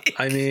 Like,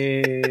 I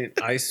mean,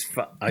 I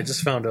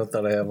just found out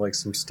that I have like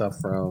some stuff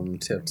from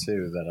Tip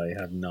 2 that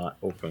I have not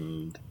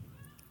opened.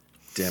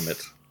 Damn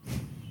it.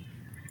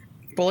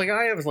 But like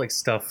I have like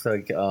stuff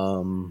like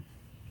from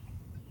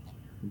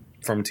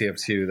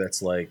TF2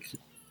 that's like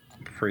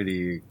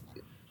pretty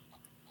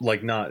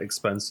like not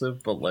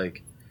expensive, but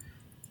like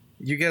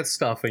you get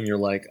stuff and you're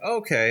like,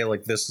 okay,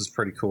 like this is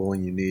pretty cool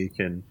and unique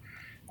and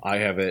I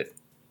have it,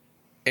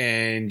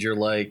 and you're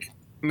like,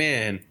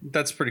 man,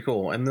 that's pretty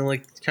cool. And then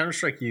like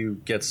Counter-Strike, you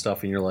get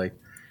stuff and you're like,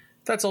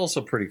 that's also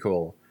pretty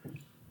cool.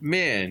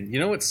 Man, you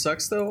know what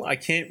sucks though? I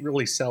can't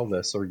really sell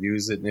this or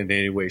use it in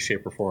any way,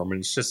 shape, or form, and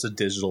it's just a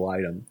digital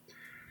item.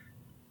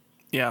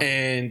 Yeah.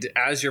 And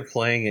as you're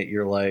playing it,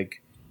 you're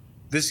like,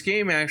 this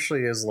game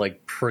actually is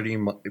like pretty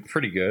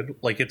good.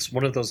 Like it's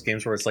one of those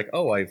games where it's like,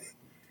 oh, I've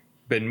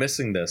been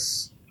missing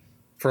this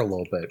for a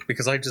little bit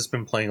because I've just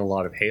been playing a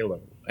lot of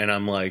Halo, and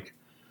I'm like,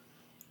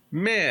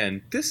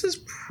 man, this is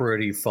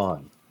pretty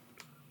fun.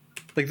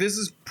 Like this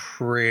is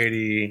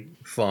pretty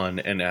fun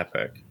and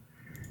epic.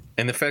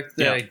 And the fact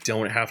that Yeah. I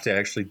don't have to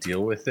actually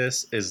deal with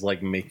this is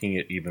like making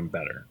it even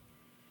better.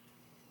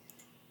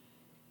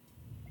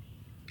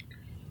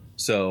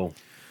 So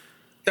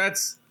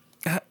that's,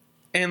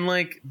 and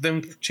like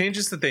the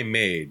changes that they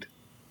made,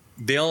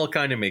 they all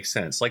kind of make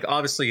sense. Like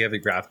obviously you have the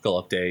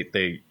graphical update.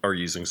 They are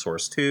using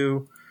Source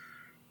 2,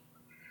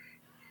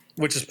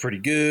 which is pretty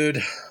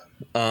good.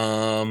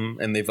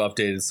 And they've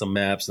updated some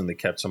maps and they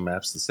kept some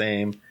maps the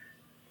same.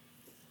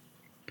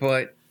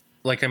 But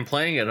like I'm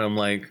playing it, I'm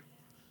like,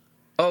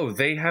 oh,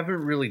 they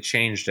haven't really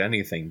changed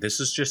anything.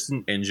 This is just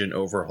an engine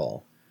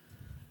overhaul.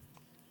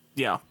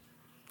 Yeah.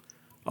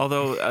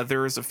 Although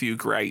there is a few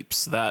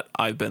gripes that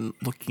I've been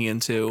looking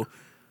into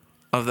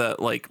of the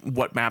like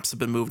what maps have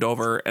been moved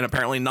over, and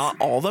apparently not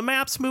all the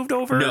maps moved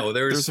over. No,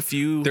 there's a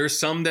few. There's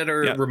some that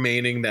are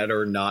remaining that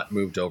are not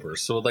moved over.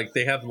 So like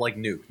they have like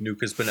Nuke.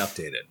 Nuke has been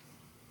updated.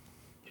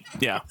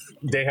 Yeah.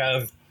 They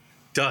have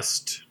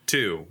Dust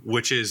 2,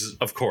 which is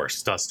of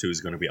course Dust 2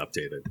 is going to be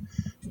updated.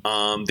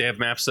 They have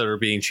maps that are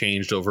being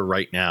changed over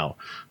right now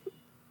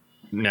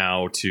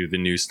to the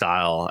new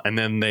style, and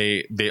then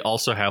they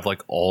also have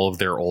like all of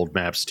their old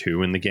maps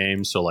too in the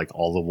game, so like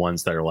all the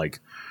ones that are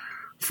like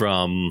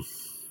from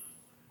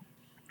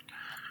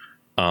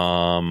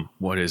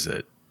what is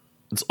it,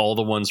 it's all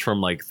the ones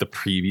from like the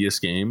previous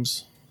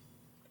games.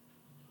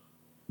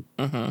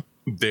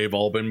 They've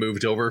all been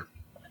moved over.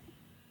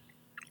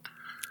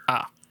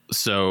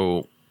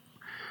 So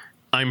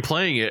I'm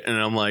playing it and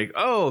I'm like,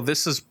 oh,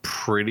 this is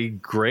pretty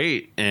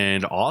great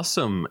and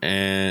awesome,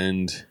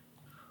 and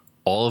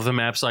all of the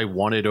maps I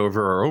wanted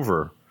over are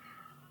over.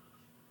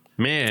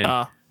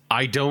 Man,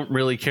 I don't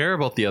really care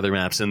about the other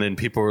maps. And then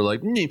people were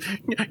like, no,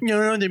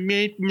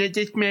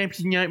 this map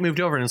is not moved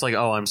over. And it's like,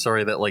 oh, I'm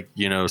sorry that like,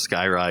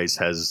 Skyrise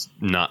has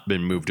not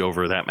been moved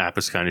over. That map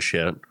is kind of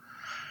shit.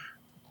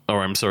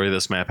 Or I'm sorry,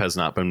 this map has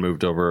not been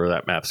moved over.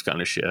 That map's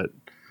kind of shit.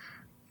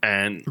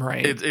 And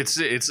right.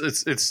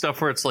 It's stuff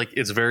where it's like,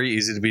 it's very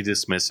easy to be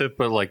dismissive,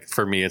 but like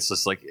for me, it's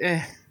just like,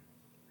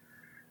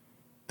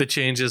 the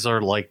changes are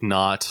like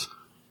not.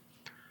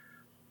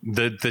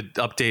 The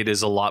update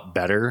is a lot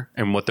better,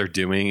 and what they're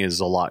doing is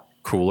a lot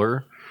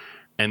cooler.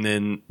 And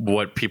then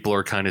what people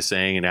are kind of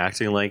saying and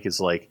acting like is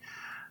like,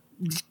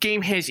 this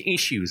game has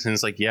issues, and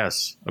it's like,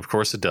 yes, of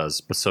course it does,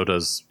 but so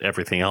does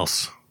everything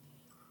else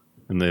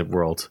in the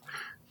world.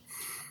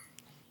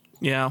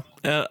 Yeah.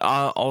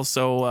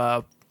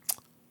 Also,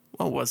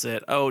 what was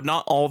it? Oh,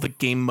 not all the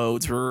game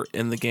modes were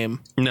in the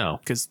game. No,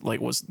 because like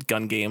was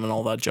gun game and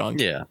all that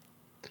junk. Yeah.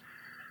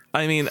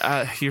 I mean,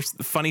 here's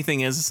the funny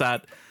thing is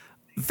that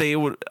they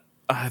would.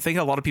 I think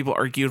a lot of people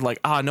argued like,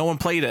 no one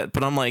played it,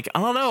 but I'm like,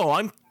 I don't know.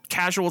 I'm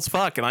casual as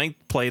fuck, and I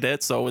played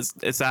it. So is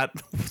that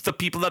the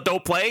people that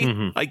don't play?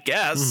 Mm-hmm. I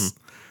guess.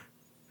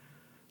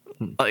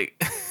 Mm-hmm.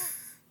 Like,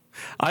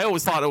 I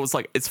always thought it was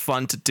like it's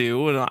fun to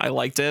do, and I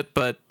liked it,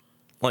 but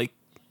like.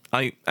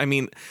 I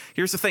mean,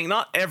 here's the thing.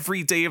 Not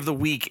every day of the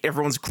week,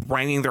 everyone's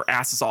grinding their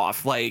asses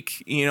off.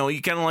 Like, you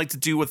kind of like to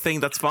do a thing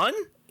that's fun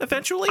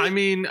eventually. I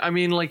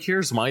mean, like,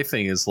 here's my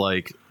thing is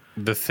like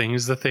the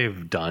things that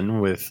they've done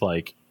with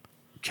like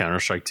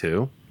Counter-Strike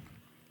 2,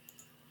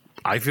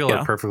 I feel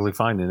are perfectly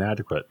fine and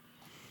adequate.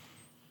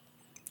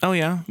 Oh,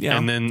 yeah. Yeah.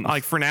 And then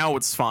like for now,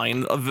 it's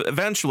fine.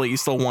 Eventually, you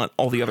still want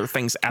all the other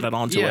things added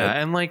onto it. Yeah.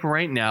 And like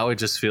right now, it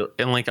just feels,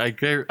 and like I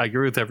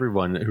agree with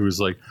everyone who's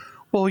like,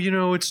 well,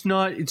 it's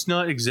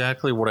not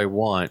exactly what I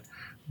want,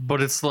 but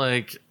it's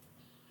like,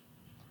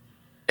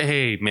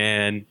 hey,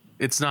 man,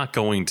 it's not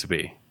going to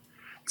be.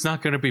 It's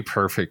not going to be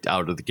perfect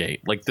out of the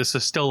gate. Like, this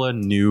is still a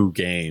new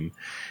game.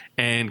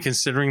 And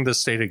considering the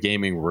state of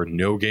gaming where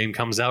no game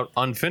comes out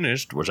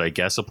unfinished, which I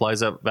guess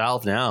applies at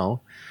Valve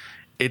now,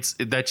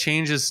 that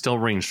changes still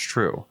rings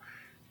true.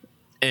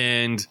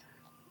 And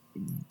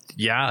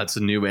yeah, it's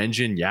a new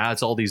engine. Yeah,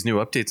 it's all these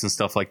new updates and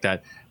stuff like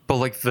that. But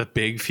like the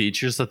big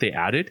features that they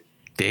added,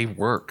 they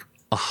work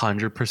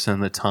 100% of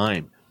the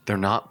time. They're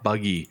not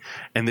buggy.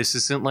 And this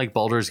isn't like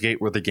Baldur's Gate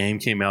where the game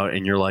came out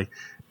and you're like,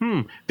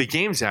 the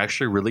game's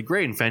actually really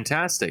great and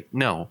fantastic.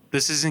 No,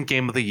 this isn't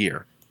Game of the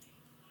Year.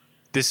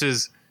 This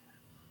is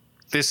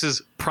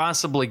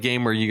possibly a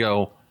game where you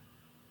go,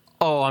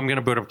 oh, I'm going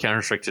to boot up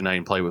Counter-Strike tonight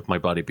and play with my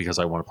buddy because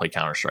I want to play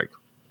Counter-Strike.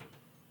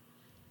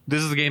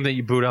 This is the game that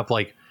you boot up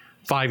like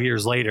 5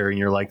 years later and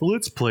you're like,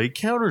 let's play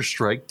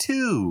Counter-Strike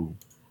 2.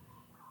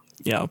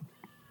 Yeah.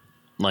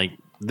 Like,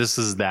 this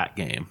is that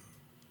game.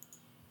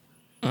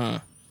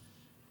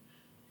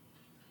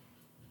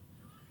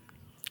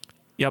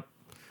 Yep.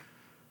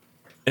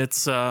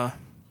 It's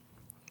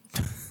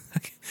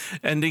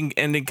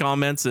ending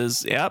comments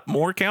is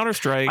more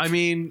Counter-Strike. I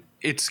mean,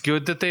 it's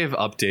good that they've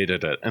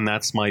updated it, and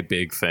that's my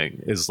big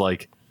thing is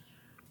like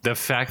the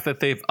fact that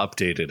they've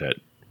updated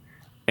it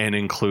and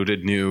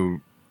included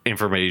new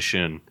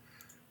information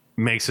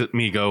makes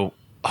me go,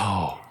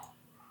 oh,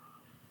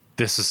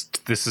 this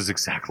is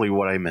exactly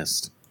what I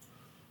missed.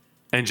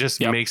 And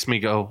just makes me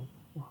go,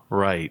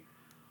 right.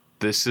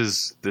 This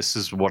is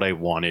what I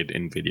wanted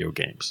in video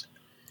games.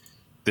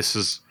 This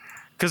is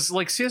because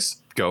like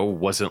CSGO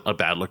wasn't a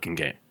bad looking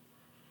game.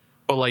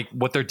 But like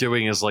what they're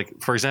doing is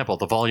like, for example,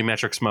 the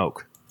volumetric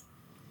smoke.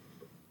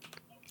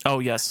 Oh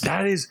yes,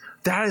 that is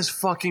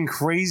fucking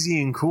crazy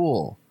and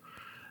cool.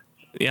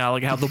 Yeah,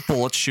 like how the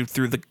bullets shoot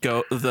through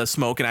the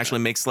smoke and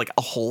actually makes like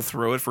a hole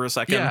through it for a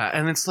second. Yeah,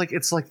 and it's like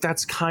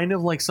that's kind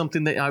of like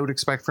something that I would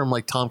expect from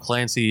like Tom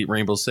Clancy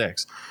Rainbow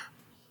Six.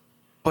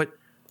 But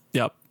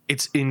yep,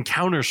 it's in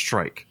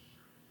Counter-Strike,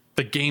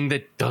 the game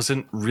that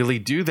doesn't really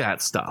do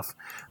that stuff,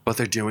 but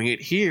they're doing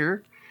it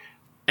here,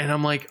 and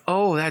I'm like,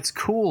 oh, that's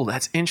cool,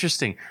 that's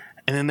interesting.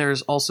 And then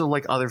there's also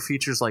like other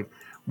features like,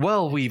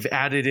 well, we've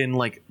added in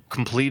like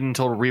complete and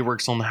total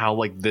reworks on how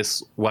like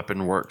this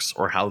weapon works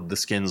or how the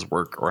skins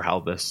work or how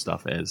this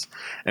stuff is,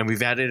 and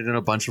we've added in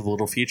a bunch of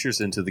little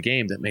features into the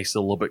game that makes it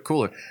a little bit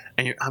cooler.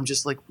 And I'm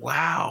just like,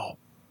 wow,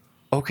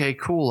 okay,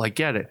 cool, I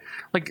get it.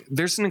 Like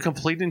there's a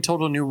complete and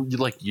total new,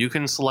 like you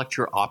can select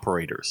your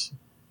operators,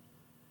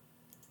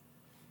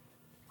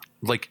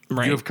 like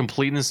right. You have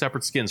complete and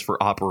separate skins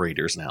for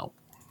operators now.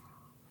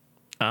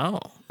 Oh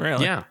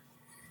really? Yeah.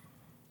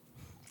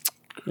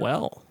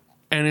 Well,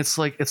 and it's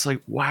like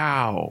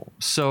wow.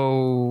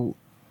 So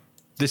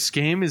this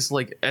game is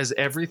like, as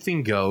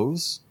everything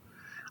goes,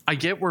 I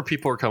get where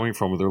people are coming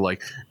from. Where they're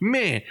like,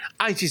 man,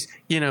 I just,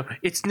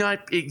 it's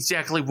not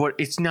exactly what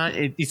it's not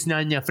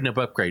enough of an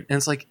upgrade. And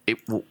it's like,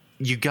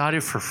 you got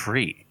it for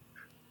free.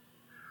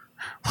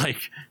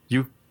 Like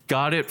you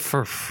got it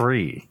for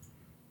free.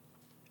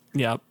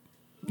 Yep.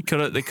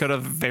 They could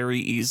have very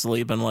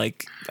easily been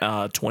like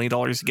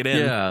 $20 to get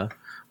in. Yeah.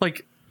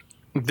 Like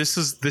this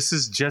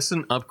is just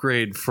an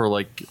upgrade for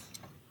like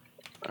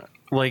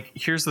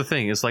here's the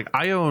thing, is like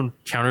I own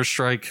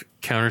Counter-Strike,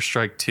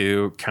 Counter-Strike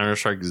 2,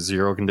 Counter-Strike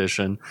Zero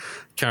Condition,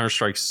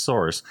 Counter-Strike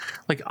Source.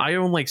 Like I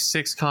own like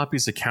 6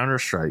 copies of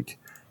Counter-Strike,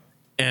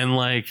 and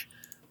like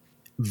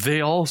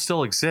they all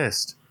still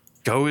exist.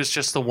 Go is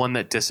just the one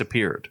that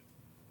disappeared.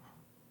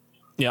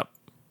 Yep.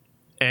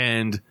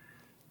 And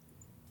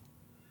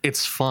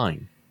it's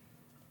fine.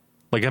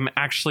 Like I'm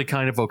actually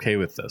kind of okay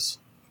with this.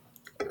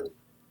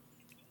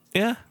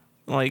 Yeah,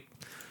 like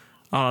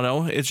I don't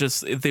know. It's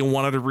just they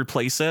wanted to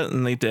replace it,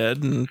 and they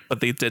did,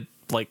 but they did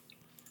like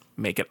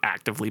make it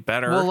actively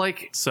better. Well,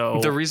 like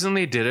so the reason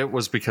they did it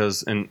was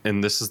because, and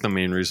this is the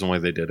main reason why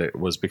they did it,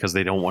 was because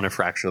they don't want to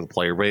fracture the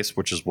player base,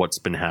 which is what's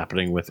been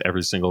happening with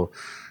every single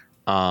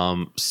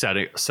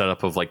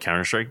setup of like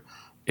Counter-Strike.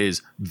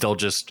 Is they'll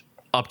just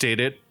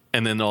update it,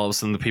 and then all of a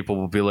sudden the people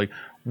will be like,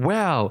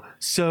 "Wow,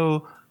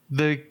 so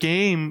the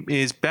game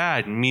is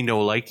bad, me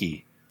no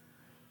likey."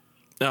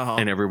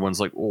 And everyone's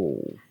like,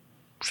 oh,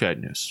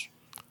 sadness.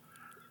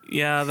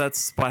 Yeah,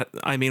 that's what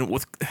I mean.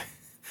 With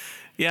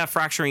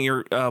fracturing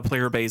your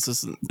player base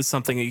is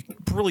something you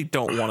really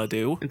don't want to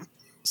do.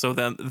 So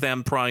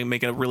them probably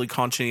making a really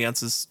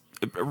conscientious,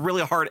 a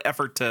really hard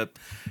effort to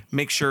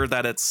make sure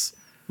that it's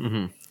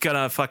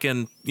gonna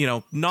fucking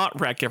not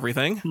wreck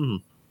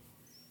everything.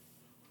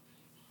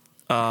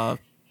 Yeah.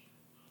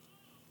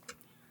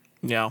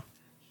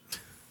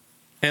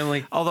 And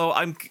like, although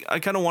I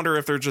kind of wonder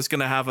if they're just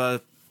gonna have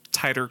a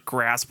tighter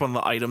grasp on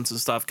the items and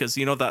stuff, because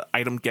that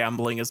item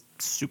gambling is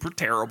super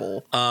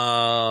terrible.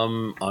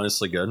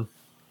 Honestly, good.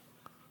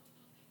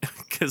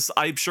 Because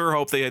I sure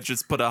hope they had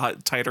just put a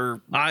tighter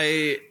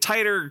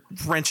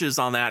wrenches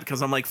on that,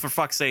 because I'm like, for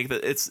fuck's sake,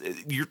 that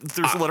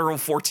there's literal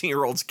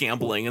 14-year-olds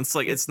gambling. It's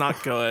like, it's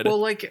not good.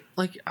 Well,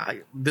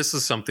 this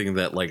is something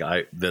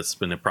that that's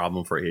been a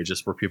problem for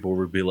ages, where people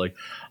would be like,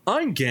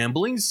 I'm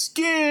gambling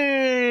skins.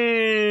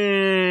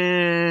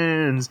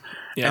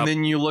 Yep. And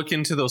then you look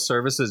into those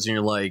services and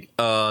you're like,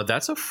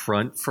 that's a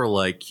front for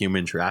like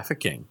human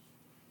trafficking.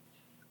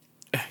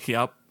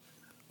 Yep.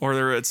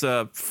 Or it's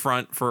a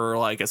front for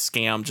like a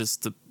scam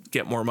just to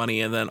get more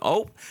money, and then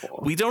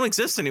we don't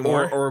exist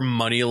anymore. Or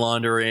money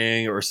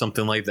laundering or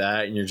something like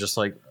that, and you're just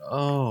like,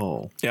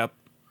 oh. Yep.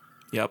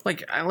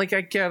 Like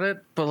I get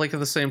it, but like at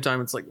the same time,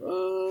 it's like,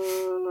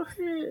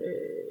 hey,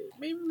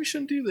 maybe we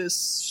shouldn't do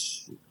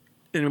this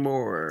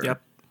anymore.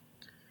 Yep.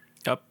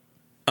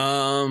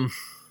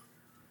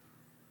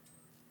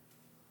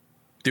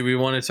 Do we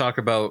want to talk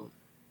about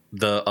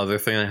the other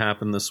thing that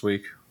happened this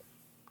week?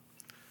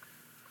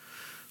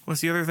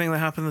 What's the other thing that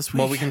happened this week?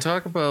 Well, we can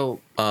talk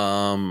about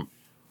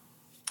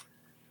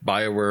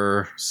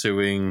Bioware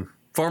suing,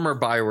 former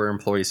Bioware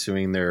employees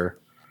suing their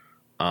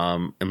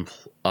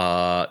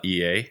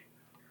EA.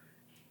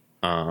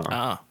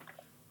 Or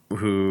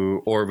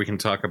we can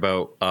talk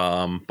about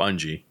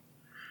Bungie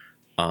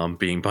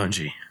being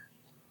Bungie.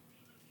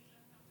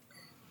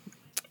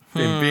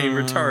 And being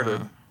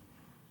retarded.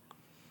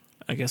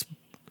 I guess,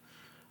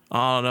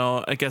 I don't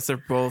know. I guess they're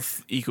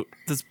both equal.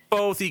 It's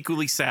both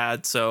equally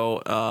sad.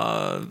 So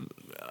I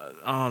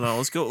don't know.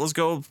 Let's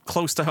go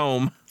close to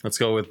home. Let's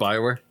go with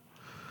Bioware.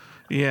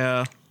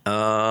 Yeah.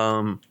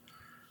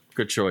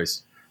 Good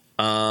choice.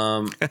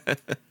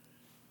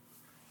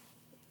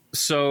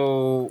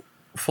 So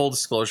full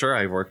disclosure,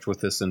 I worked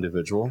with this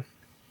individual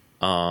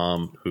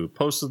who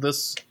posted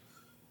this.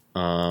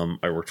 I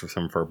worked with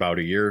him for about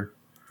a year.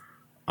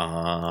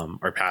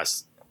 Our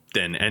past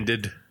then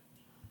ended.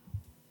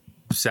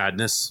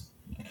 Sadness.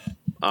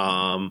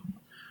 And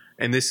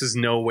And this is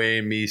no way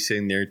me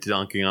sitting there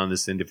dunking on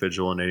this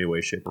individual in any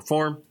way, shape, or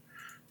form.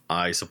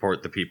 I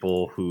support the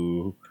people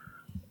who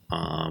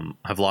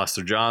have lost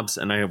their jobs,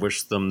 and I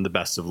wish them the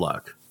best of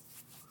luck.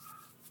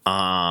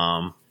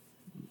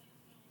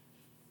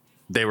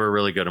 They were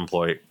really good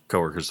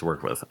coworkers to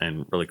work with,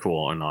 and really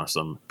cool and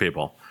awesome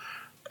people.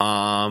 So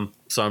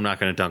I'm not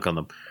going to dunk on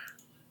them.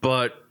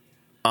 But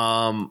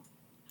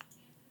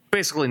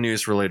basically,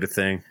 news related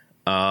thing.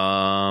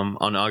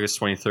 On August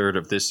 23rd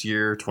of this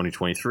year,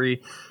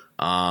 2023,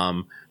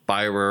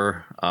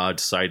 Bioware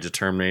decided to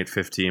terminate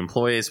 50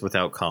 employees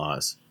without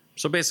cause.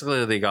 So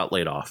basically, they got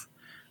laid off.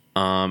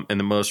 In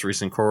the most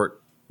recent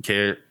court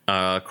case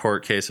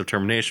of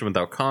termination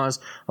without cause,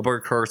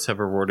 Alberta courts have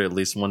awarded at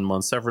least 1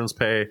 month severance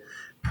pay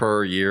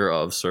per year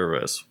of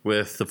service,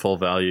 with the full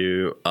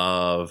value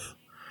of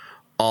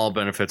all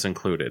benefits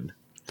included.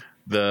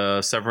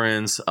 The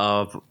severance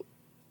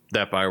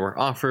that Bioware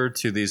offered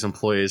to these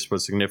employees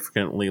was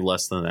significantly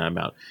less than that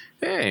amount.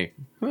 Hey,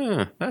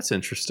 that's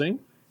interesting.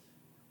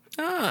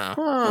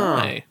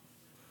 Hi.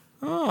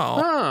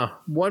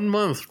 1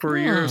 month per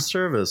year of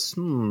service.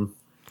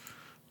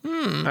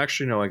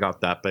 Actually, no, I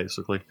got that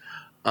basically.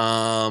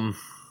 Because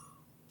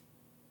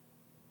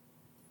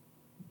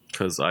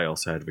I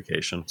also had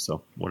vacation,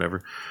 so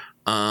whatever.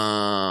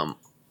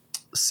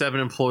 7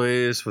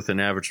 employees with an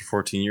average of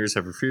 14 years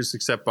have refused to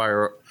accept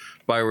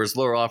Bioware's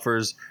lower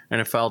offers and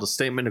have filed a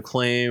statement of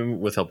claim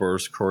with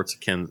Alberta's courts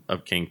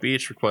of King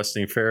Beach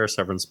requesting fair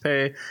severance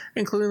pay,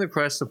 including the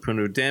request of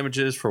punitive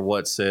damages for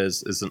what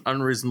says is an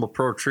unreasonable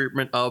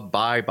pro-treatment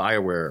by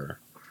Bioware.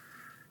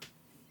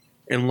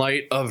 In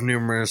light of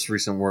numerous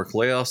recent work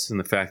layoffs and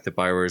the fact that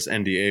Bioware's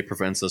NDA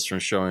prevents us from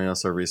showing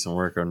us our recent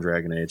work on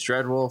Dragon Age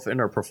Dreadwolf in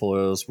our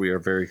portfolios, we are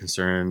very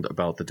concerned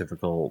about the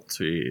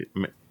difficulty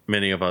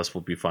many of us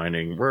will be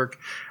finding work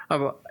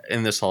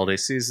in this holiday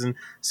season,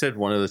 said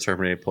one of the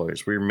terminated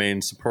employees. We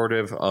remain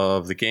supportive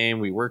of the game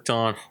we worked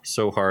on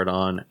so hard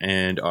on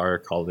and our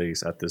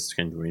colleagues at this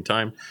continuing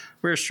time.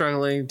 We're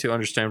struggling to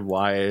understand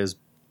why is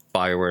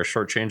Bioware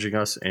shortchanging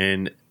us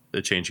in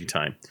the changing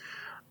time.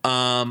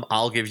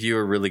 I'll give you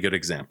a really good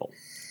example.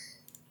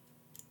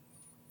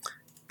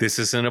 This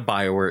isn't a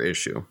Bioware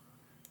issue,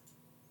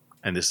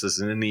 and this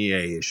isn't an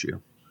EA issue.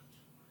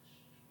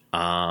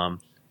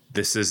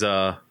 This is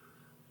a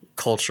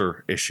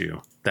culture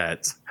issue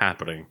that's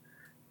happening.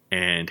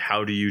 And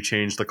how do you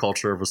change the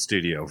culture of a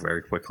studio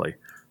very quickly?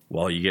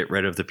 Well, you get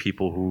rid of the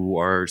people who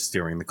are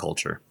steering the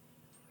culture.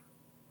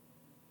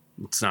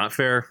 It's not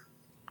fair,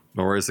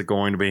 nor is it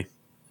going to be.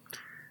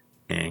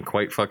 And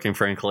quite fucking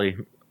frankly,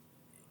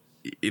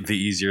 the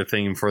easier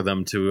thing for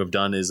them to have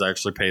done is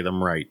actually pay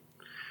them right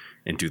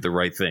and do the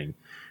right thing.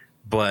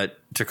 But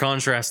to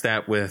contrast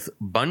that with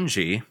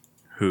Bungie,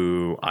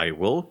 who I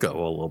will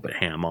go a little bit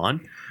ham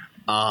on,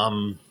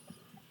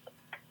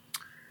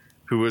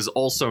 who is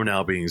also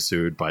now being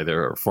sued by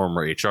their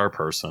former HR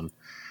person.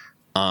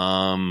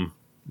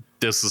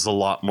 This is a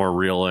lot more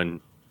real and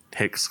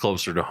hits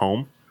closer to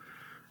home.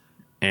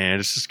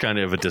 And it's just kind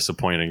of a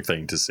disappointing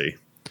thing to see.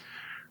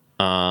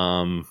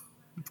 Of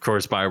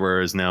course,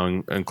 Bioware is now,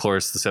 in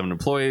course, the 7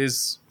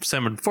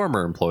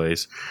 former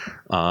employees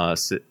are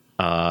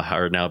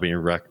now being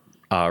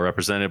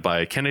represented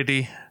by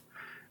Kennedy.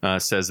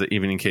 Says that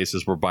even in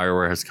cases where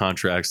Bioware has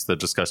contracts that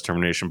discuss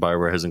termination,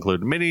 Bioware has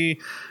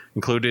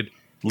included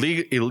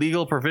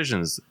illegal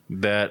provisions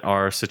that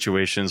are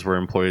situations where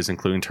employees,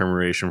 including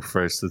termination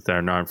that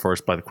are not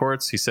enforced by the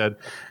courts, he said.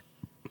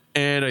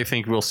 And I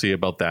think we'll see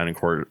about that in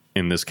court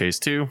in this case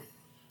too.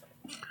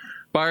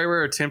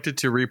 Bioware attempted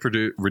to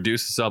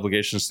reduce its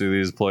obligations to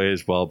these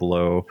employees well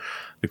below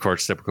the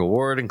court's typical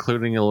award,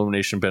 including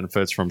elimination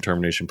benefits from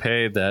termination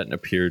pay that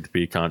appeared to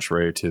be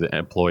contrary to the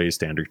employee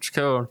standards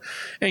code.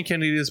 And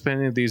Kennedy's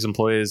opinion, these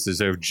employees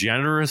deserve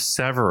generous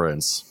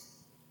severance.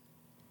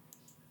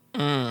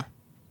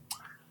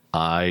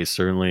 I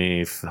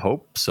certainly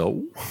hope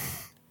so.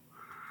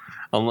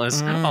 Unless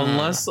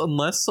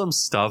some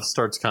stuff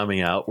starts coming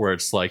out where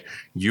it's like,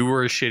 you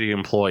were a shitty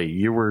employee,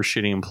 you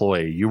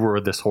were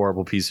this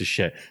horrible piece of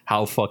shit,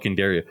 how fucking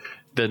dare you,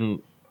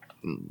 then,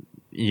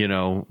 you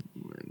know,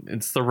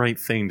 it's the right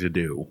thing to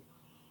do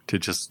to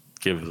just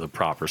give the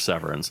proper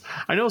severance.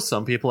 I know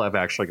some people have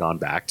actually gone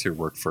back to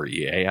work for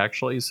EA,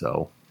 actually,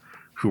 so,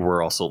 who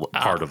were also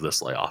part of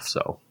this layoff,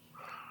 so.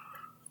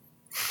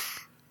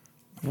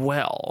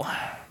 Well,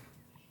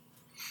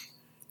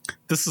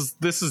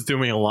 this is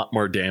doing a lot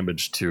more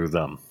damage to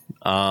them.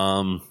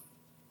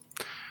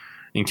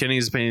 In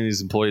Kenny's opinion,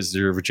 these employees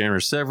deserve a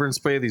generous severance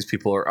pay. These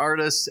people are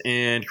artists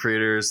and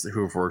creators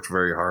who have worked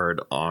very hard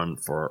on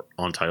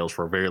titles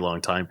for a very long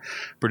time,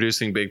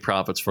 producing big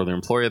profits for their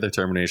employer. Their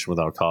termination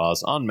without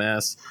cause en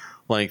masse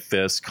like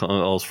this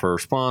calls for a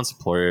response.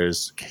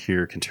 Employers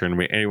here can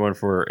terminate anyone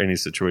for any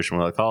situation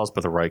without cause,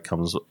 but the right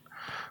comes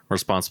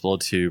responsible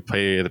to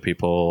pay the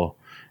people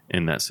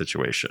in that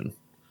situation.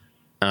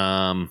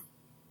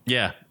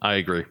 Yeah, I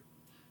agree.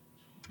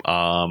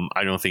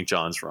 I don't think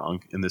John's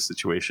wrong in this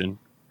situation.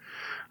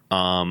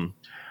 On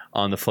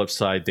the flip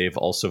side, they've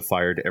also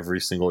fired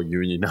every single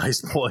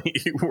unionized employee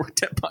who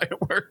worked at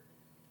Bioware.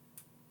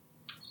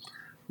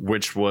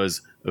 which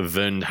was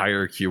the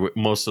entire QA,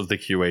 most of the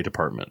QA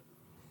department.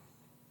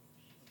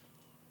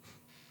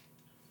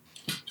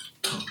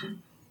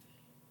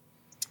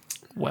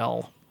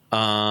 Well,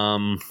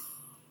 and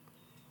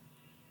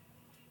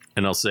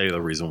I'll say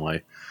the reason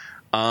why.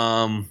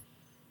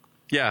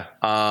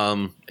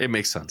 It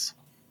makes sense.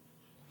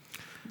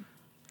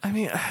 I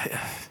mean,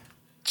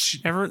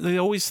 they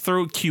always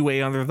throw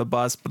QA under the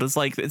bus, but it's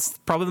like it's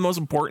probably the most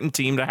important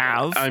team to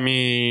have. I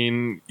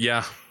mean,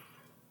 yeah.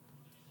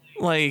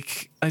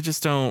 Like, I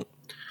just don't.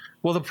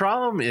 Well, the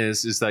problem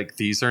is like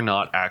these are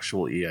not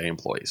actual EA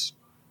employees.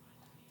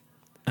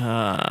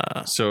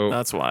 So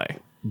That's why.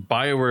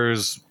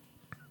 Bioware's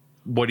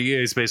what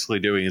EA is basically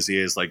doing is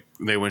EA is like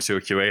they went to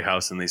a QA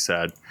house and they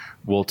said,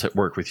 "We'll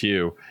work with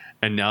you,"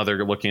 and now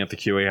they're looking at the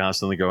QA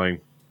house and they're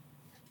going,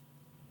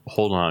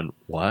 "Hold on,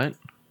 what?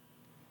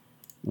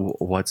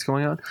 What's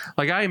going on?"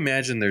 Like, I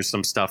imagine there's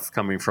some stuff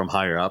coming from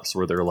higher ups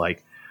where they're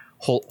like,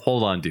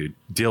 "Hold on, dude,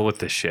 deal with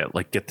this shit.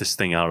 Like, get this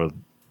thing out of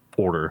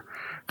order."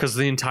 Because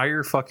the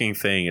entire fucking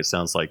thing, it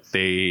sounds like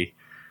the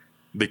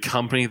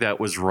company that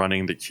was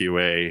running the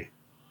QA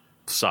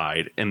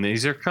side, and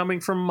these are coming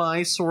from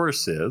my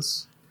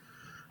sources.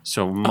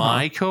 So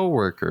my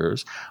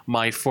coworkers,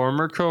 my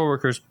former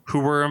coworkers who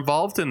were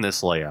involved in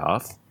this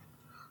layoff,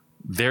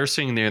 they're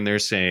sitting there and they're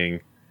saying,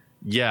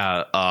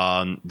 yeah,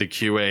 the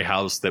QA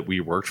house that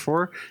we worked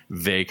for,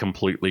 they're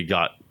completely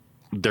gone.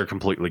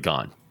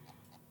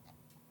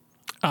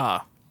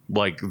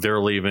 Like,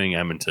 they're leaving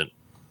Edmonton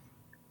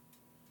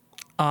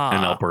in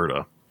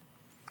Alberta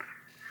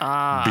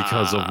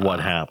because of what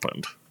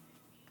happened.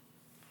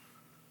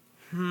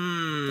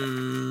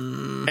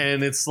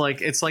 And it's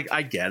like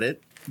I get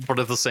it, but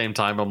at the same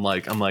time, I'm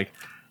like,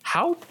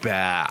 how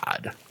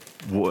bad?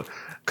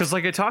 Because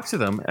like I talked to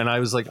them, and I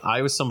was like,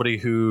 I was somebody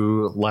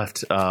who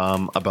left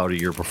about a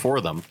year before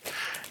them,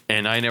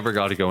 and I never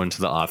got to go into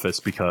the office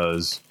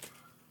because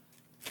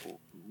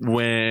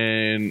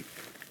when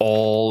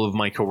all of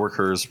my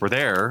coworkers were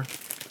there,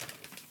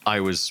 I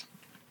was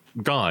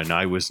gone.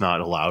 I was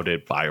not allowed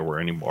at Bioware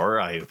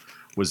anymore. I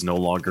was no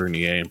longer an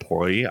EA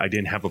employee. I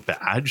didn't have a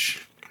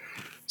badge.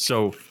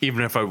 So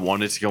even if I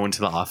wanted to go into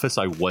the office,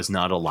 I was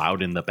not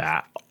allowed into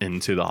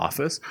the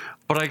office.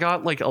 But I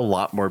got like a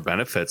lot more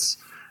benefits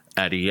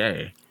at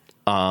EA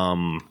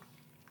than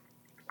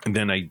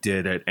I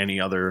did at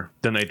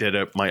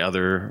my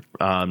other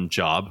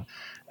job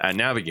at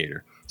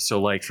Navigator. So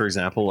like, for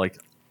example, like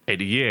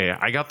at EA,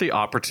 I got the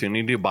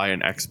opportunity to buy an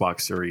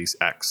Xbox Series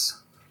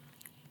X.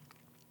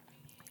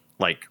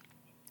 Like,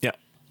 yeah,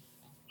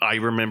 I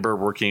remember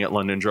working at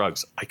London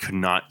Drugs. We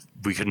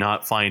could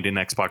not find an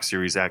Xbox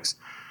Series X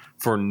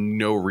for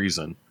no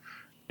reason.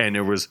 And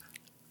it was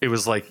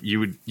like you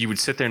would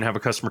sit there and have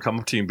a customer come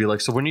up to you and be like,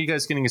 so when are you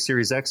guys getting a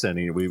Series X in?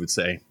 And we would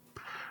say,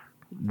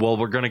 well,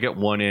 we're going to get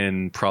one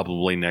in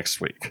probably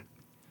next week.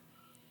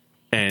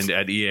 And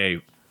at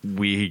EA,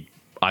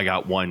 I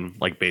got one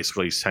like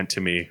basically sent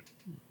to me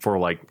for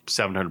like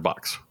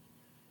 $700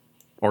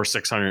 or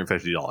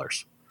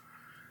 $650,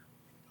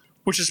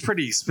 which is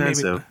pretty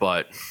expensive,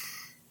 but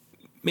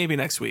maybe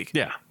next week.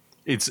 Yeah,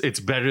 it's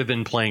better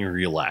than playing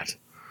roulette.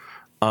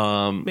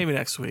 Maybe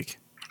next week.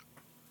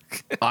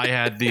 I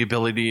had the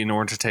ability in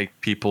order to take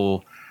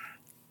people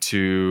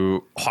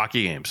to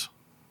hockey games,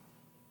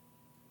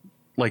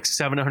 like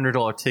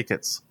 $700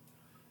 tickets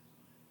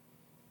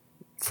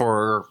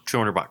for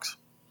 $200.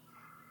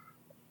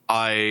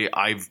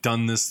 I've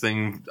done this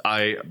thing.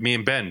 Me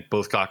and Ben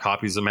both got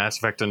copies of Mass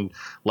Effect and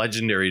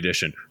Legendary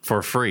Edition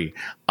for free.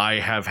 I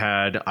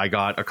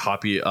got a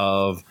copy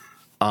of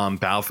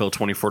Battlefield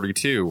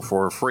 2042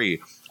 for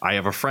free. I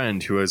have a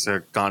friend who has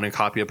gotten a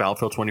copy of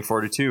Battlefield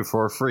 2042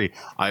 for free.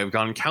 I have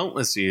gotten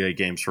countless EA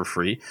games for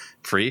free.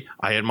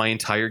 I had my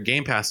entire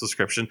Game Pass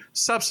subscription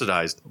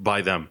subsidized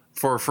by them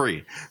for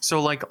free.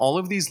 So like all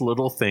of these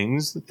little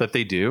things that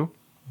they do,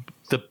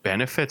 the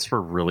benefits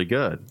were really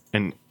good.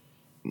 And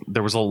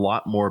there was a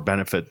lot more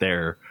benefit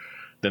there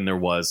than there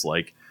was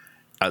like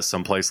at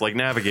some place like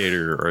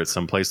Navigator or at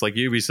some place like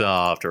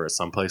Ubisoft or at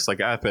some place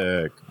like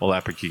Epic. Well,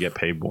 Epic, you get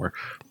paid more,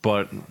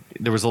 but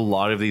there was a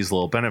lot of these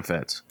little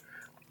benefits.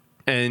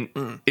 And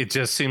it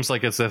just seems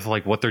like as if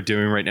like what they're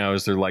doing right now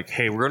is they're like,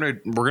 hey, we're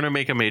gonna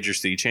make a major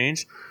sea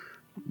change.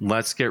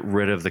 Let's get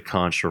rid of the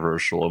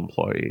controversial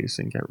employees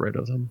and get rid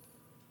of them.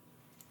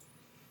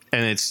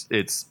 And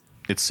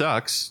it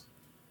sucks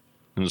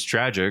and it's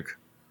tragic,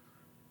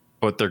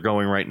 but they're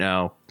going right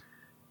now.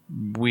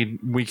 We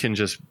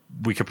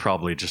could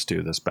probably just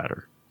do this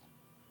better.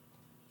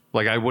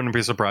 Like, I wouldn't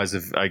be surprised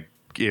if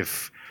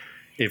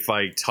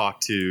I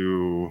talk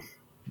to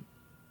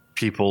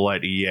people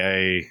at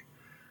EA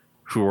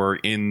who are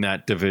in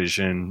that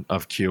division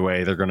of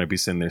QA, they're going to be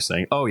sitting there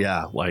saying, oh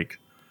yeah, like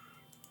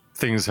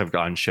things have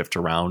gotten shifted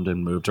around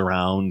and moved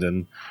around,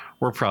 and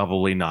we're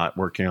probably not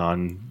working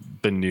on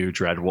the new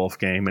Dreadwolf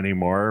game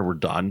anymore. We're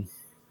done.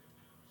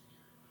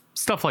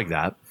 Stuff like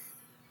that.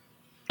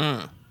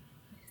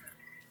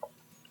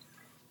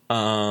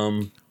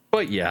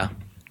 But yeah,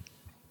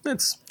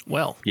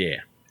 yeah.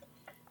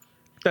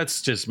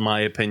 That's just my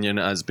opinion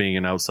as being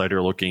an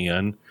outsider looking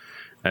in,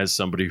 as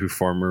somebody who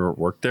former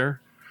worked there.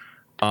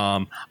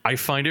 I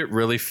find it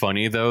really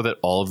funny, though, that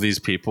all of these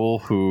people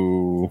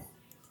who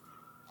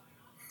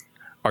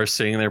are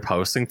sitting there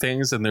posting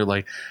things and they're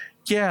like,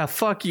 yeah,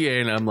 fuck you.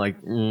 And I'm like,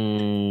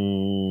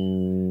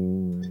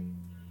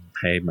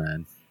 hey,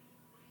 man.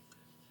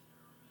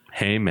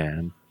 Hey,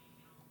 man.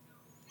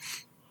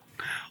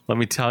 Let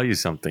me tell you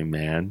something,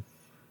 man.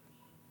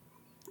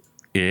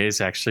 It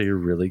is actually a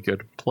really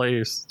good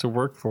place to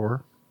work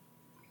for.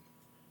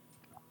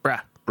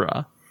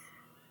 Bruh.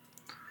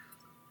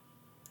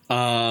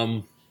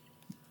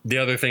 The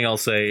other thing I'll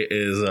say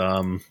is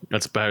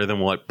that's better than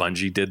what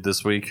Bungie did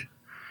this week.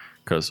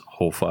 Because,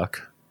 oh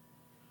fuck.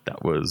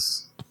 That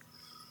was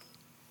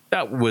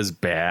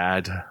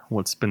bad,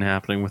 what's been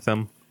happening with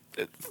them.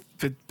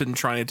 They've been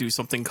trying to do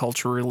something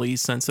culturally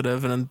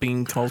sensitive and then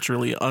being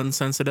culturally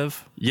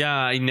unsensitive. Yeah,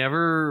 I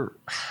never...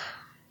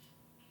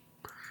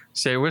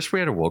 I wish we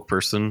had a woke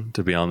person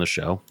to be on the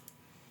show.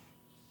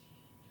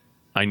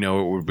 I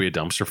know it would be a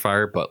dumpster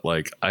fire, but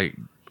like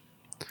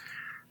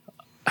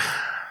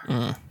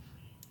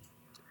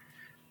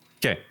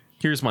Okay,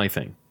 here's my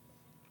thing.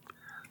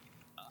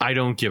 I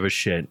don't give a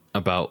shit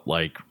about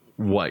like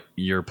what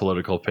your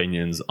political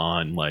opinions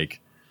on like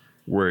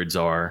words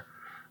are.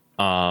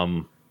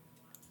 When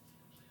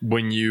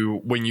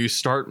you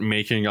start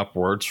making up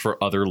words for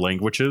other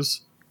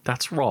languages,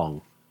 that's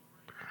wrong.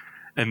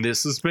 And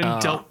this has been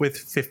dealt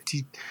with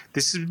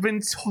this has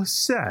been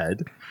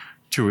said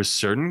to a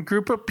certain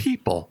group of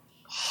people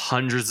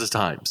hundreds of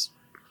times.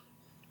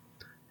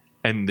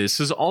 And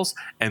this is also,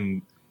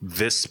 and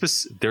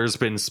there's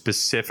been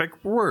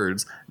specific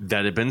words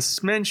that have been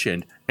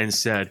mentioned and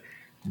said,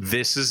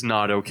 this is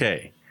not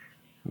okay.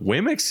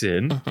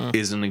 Wimixin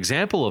is an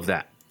example of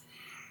that.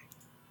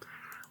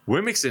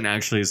 Wimixin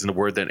actually is a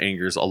word that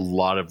angers a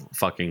lot of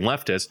fucking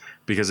leftists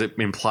because it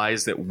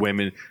implies that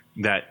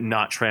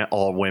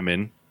all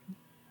women,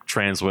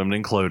 trans women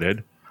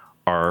included,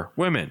 are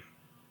women.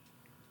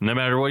 No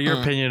matter what your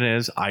opinion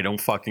is, I don't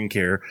fucking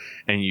care,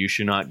 and you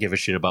should not give a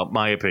shit about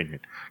my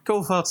opinion.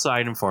 Go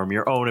outside and form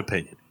your own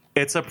opinion.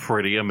 It's a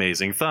pretty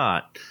amazing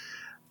thought.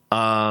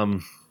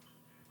 Bungie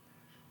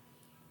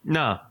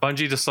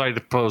decided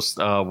to post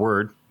a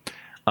word,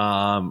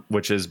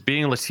 which is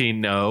being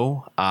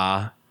Latino,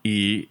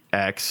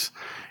 EX,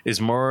 is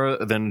more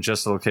than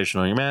just a location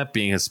on your map.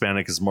 Being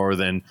Hispanic is more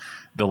than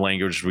the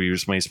language we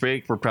may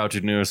speak. We're proud to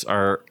introduce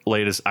our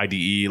latest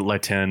IDE,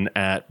 Latin,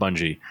 at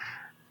Bungie.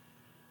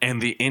 And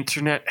the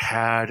internet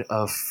had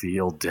a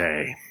field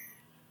day.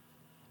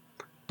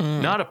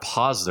 Not a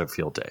positive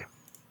field day.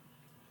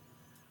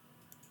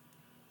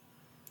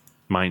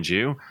 Mind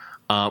you.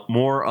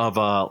 More of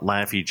a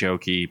laughy,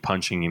 jokey,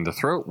 punching in the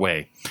throat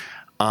way.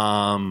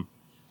 Then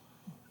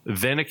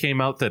it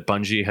came out that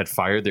Bungie had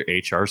fired their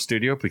HR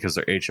studio because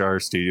their HR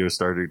studio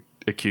started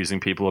accusing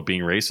people of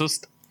being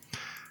racist.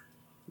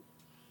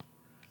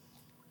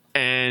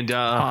 And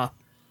yeah,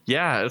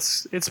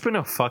 it's been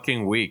a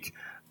fucking week.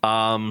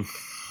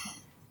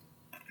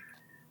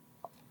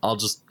 I'll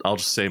just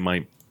say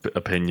my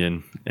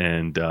opinion,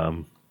 and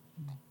then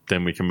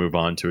we can move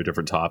on to a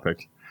different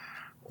topic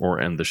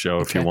or end the show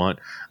if you want.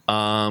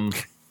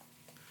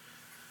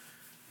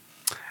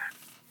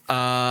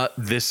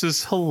 This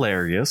is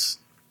hilarious,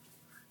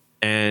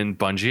 and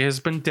Bungie has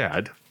been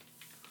dead,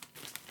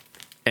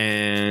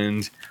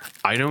 and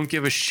I don't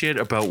give a shit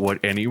about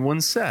what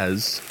anyone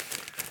says.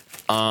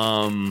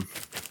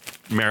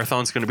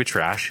 Marathon's going to be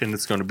trash, and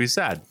it's going to be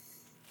sad.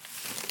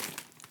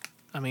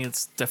 I mean,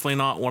 it's definitely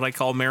not what I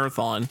call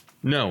Marathon.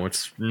 No,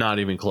 it's not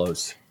even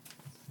close.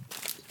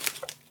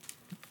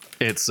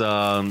 It's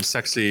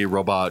sexy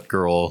robot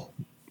girl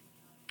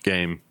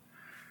game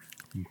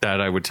that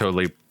I would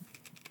totally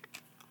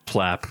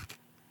plap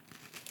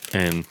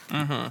and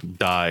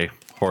die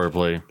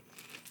horribly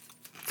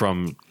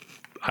from,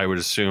 I would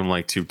assume,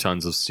 like 2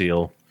 tons of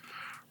steel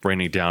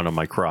raining down on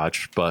my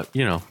crotch. But,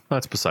 you know,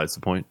 that's besides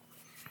the point.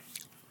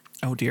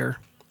 Oh, dear.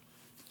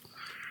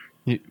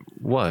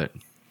 What?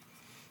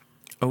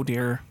 Oh,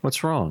 dear.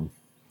 What's wrong?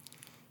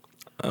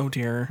 Oh,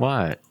 dear.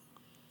 What?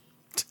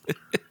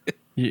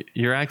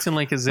 You're acting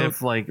like as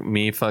if like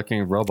me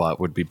fucking robot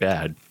would be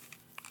bad.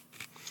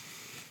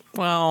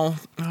 Well,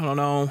 I don't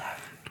know.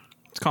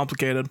 It's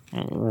complicated.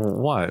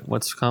 What?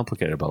 What's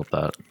complicated about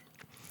that?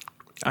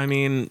 I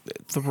mean,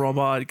 the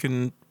robot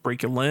can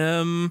break a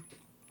limb.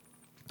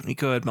 It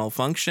could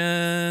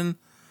malfunction.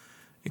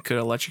 It could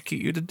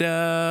electrocute you to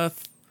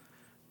death.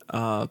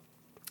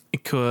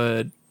 It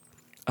could,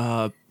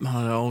 I don't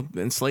know,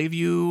 enslave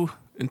you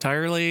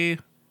entirely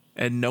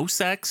and no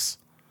sex.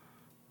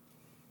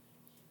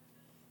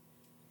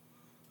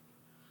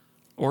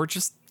 Or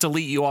just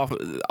delete you off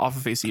of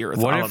face of the earth.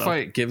 What if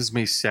it gives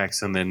me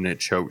sex and then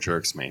it choke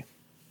jerks me?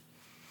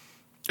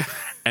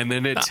 And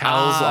then it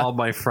tells all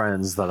my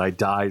friends that I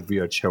died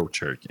via choke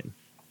jerking.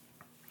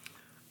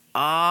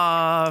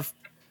 That's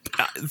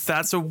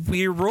a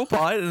weird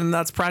robot, and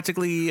that's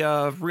practically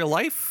real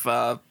life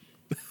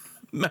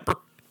member.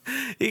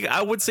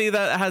 I would say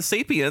that it has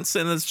sapience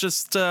and it's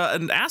just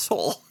an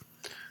asshole.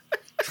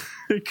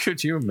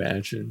 Could you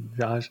imagine,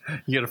 Josh?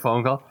 You get a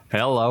phone call.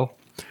 Hello.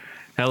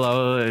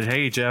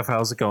 Hey, Jeff,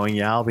 how's it going?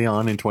 Yeah, I'll be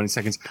on in 20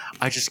 seconds.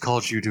 I just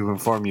called you to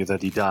inform you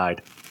that he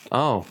died.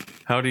 Oh,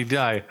 how'd he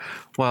die?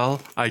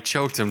 Well, I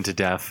choked him to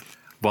death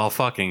while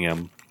fucking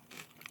him.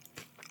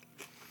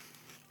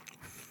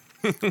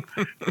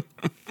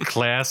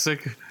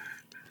 Classic.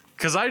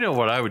 Because I know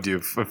what I would do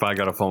if I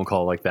got a phone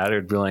call like that. It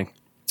would be like,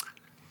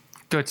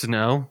 good to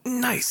know.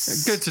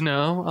 Nice. Good to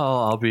know.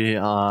 I'll be,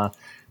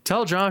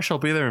 tell Josh I'll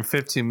be there in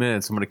 15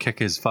 minutes. I'm going to kick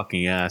his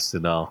fucking ass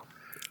and all.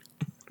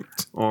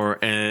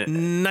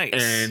 Nice.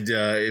 And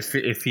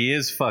if he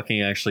is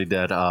fucking actually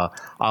dead,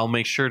 I'll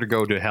make sure to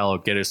go to hell,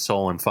 get his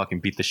soul, and fucking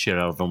beat the shit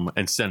out of him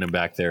and send him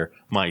back there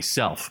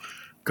myself.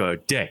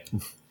 Good day.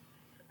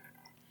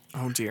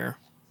 Oh, dear.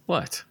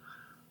 What?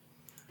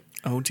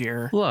 Oh,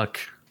 dear. Look,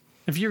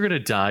 if you're going to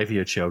die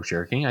via choke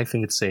jerking, I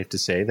think it's safe to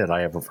say that I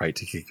have a right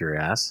to kick your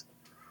ass.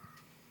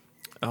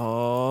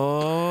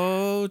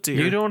 Oh, dear.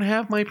 You don't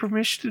have my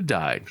permission to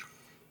die.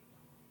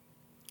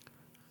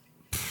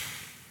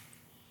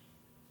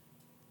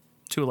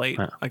 Too late.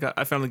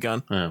 I found the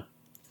gun. Oh.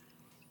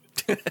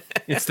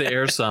 It's the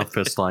airsoft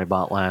pistol I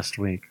bought last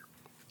week.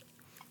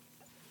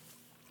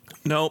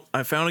 Nope,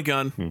 I found a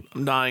gun.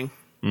 I'm dying.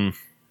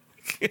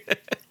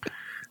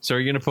 So are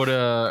you gonna put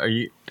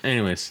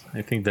anyways,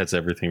 I think that's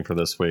everything for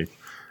this week.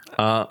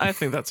 I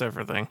think that's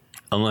everything.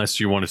 Unless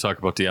you want to talk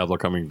about Diablo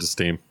coming to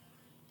Steam.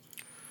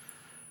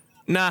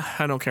 Nah,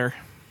 I don't care.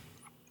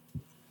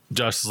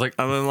 Josh is like,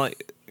 I mean,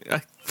 like,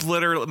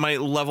 literally, my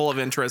level of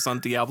interest on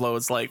Diablo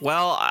is like,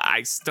 well,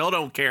 I still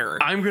don't care.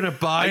 I'm gonna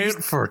buy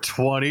it for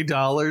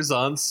 $20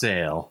 on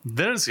sale.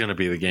 Then it's gonna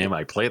be the game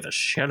I play the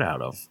shit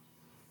out of.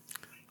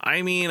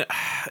 I mean,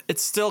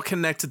 it's still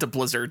connected to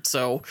Blizzard,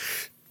 so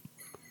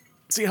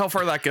see how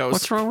far that goes.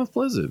 What's wrong with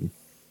Blizzard?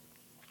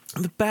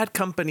 The bad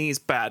company is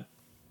bad.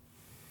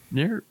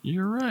 You're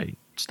right.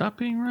 Stop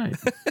being right.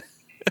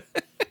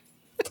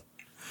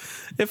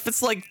 If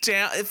it's like,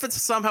 if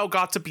it's somehow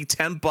got to be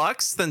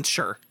 $10, then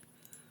sure.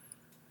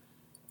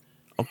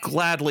 I'll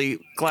gladly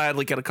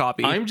get a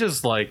copy. I'm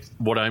just like,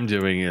 what I'm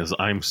doing is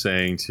I'm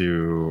saying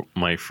to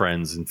my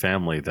friends and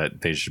family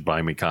that they should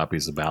buy me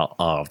copies of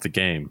the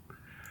game,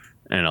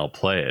 and I'll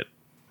play it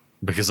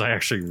because I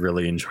actually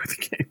really enjoy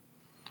the game.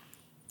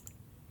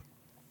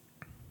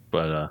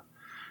 But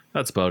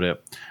that's about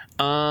it.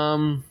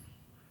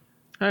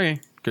 Okay,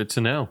 good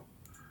to know.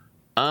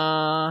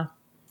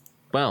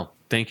 Well,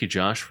 thank you,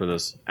 Josh, for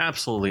this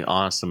absolutely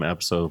awesome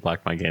episode of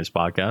Black My Games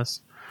podcast.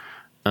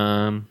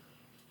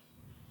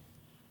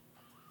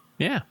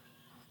 Yeah.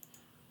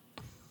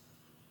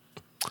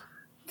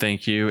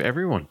 Thank you,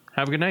 everyone.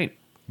 Have a good night.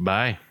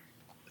 Bye.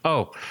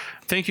 Oh,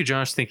 thank you,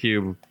 Josh. Thank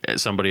you,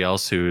 somebody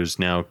else who's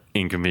now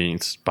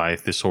inconvenienced by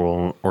this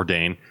whole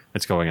ordain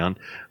that's going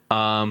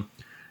on.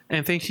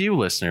 And thank you,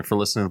 listener, for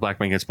listening to the Black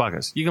Man Games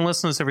podcast. You can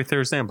listen to us every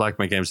Thursday on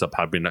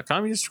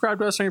blackmangames.podbean.com. You can subscribe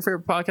to us on your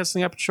favorite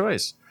podcasting app of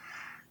choice.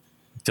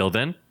 Till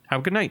then,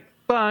 have a good night.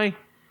 Bye.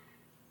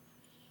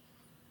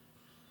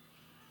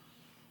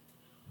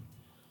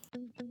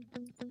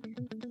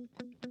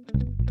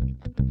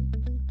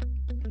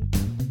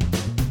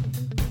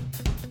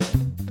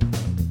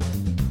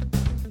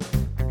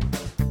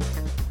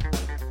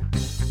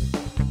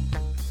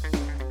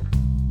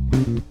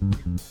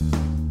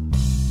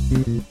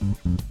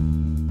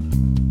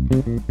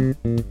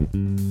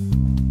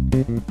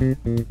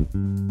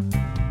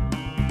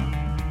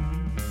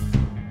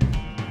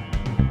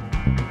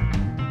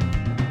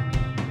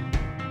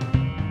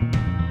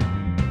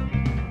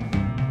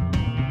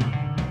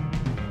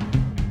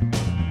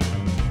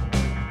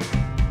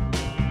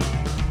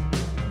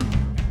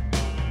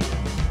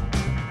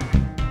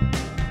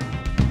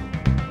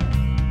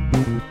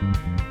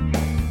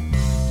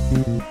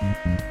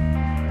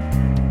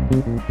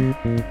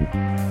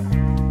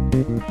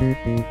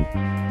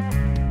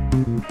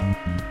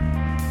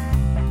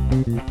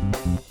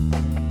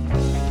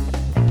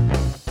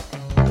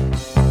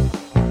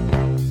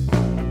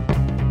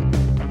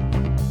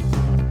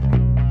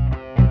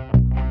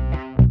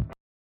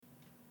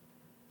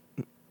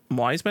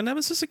 Why is my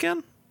nemesis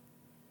again?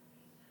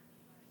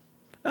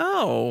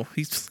 Oh,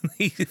 he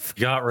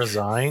Got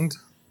resigned?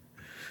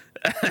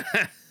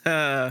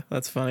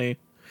 That's funny.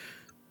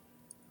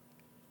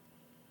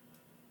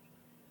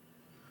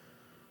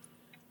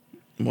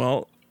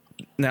 Well,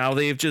 now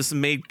they've just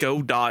made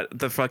Godot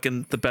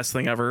the best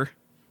thing ever.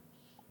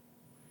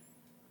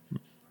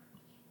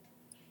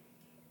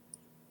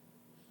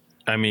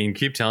 I mean,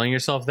 keep telling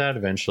yourself that.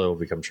 Eventually it will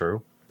become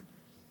true.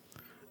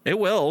 It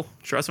will.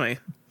 Trust me.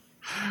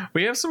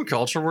 We have some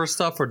culture war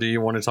stuff, or do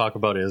you want to talk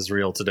about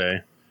Israel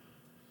today?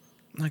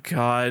 My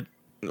God,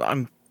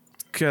 I'm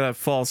gonna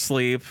fall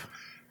asleep.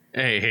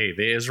 Hey,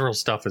 the Israel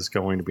stuff is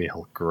going to be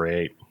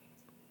great.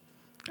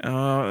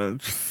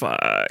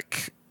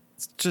 Fuck.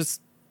 It's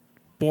just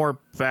Boar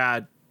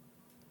bad.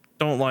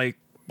 Don't like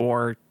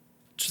Boar.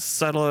 Just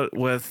settle it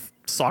with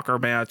soccer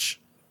match.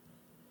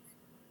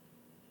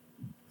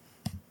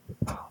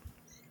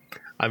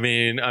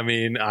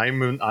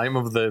 I'm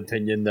of the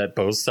opinion that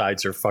both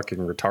sides are fucking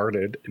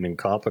retarded and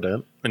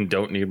incompetent and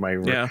don't need my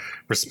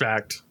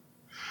respect.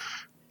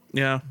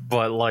 Yeah.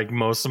 But like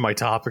most of my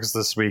topics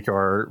this week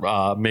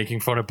are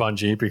making fun of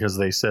Bungie because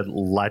they said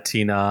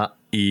Latino,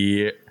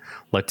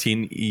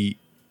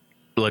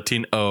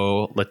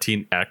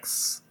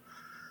 Latinx,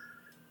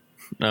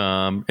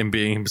 and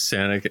being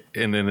Hispanic,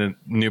 and then the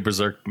new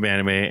Berserk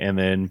anime, and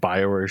then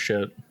Bioware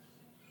shit.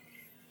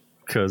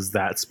 Because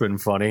that's been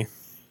funny.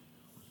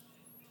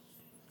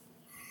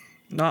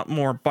 Not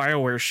more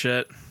Bioware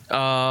shit.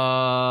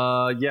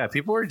 Yeah,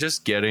 people are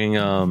just getting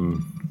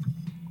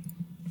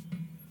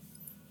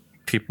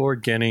people are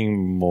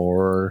getting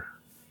more,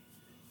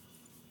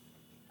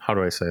 how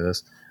do I say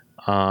this?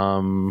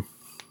 Retarded?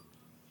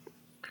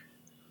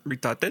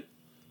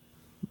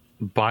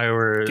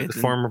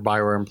 Former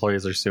Bioware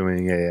employees are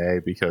suing AA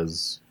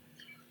because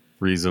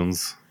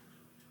reasons.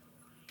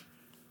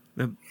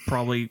 They're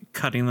probably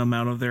cutting them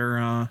out of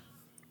their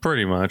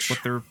pretty much.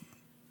 What's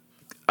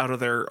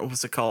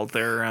it called?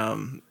 Their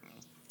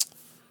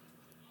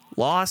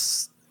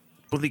loss.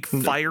 Will they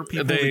fire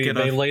people?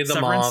 They laid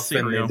them off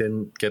and they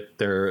didn't get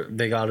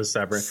they got a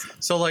severance.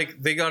 So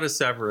like they got a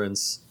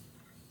severance,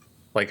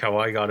 like how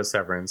I got a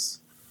severance.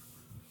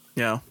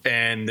 Yeah.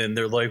 And then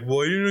they're like,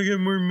 why didn't I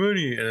get more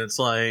money? And it's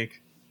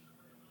like,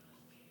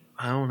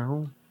 I don't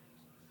know.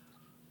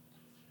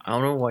 I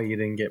don't know why you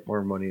didn't get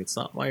more money. It's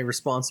not my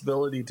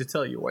responsibility to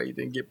tell you why you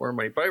didn't get more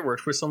money. But I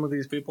worked with some of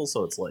these people,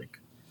 so it's like,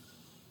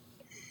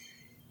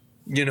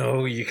 you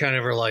know, you kind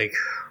of are like,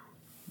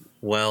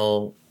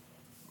 well,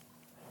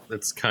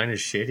 it's kind of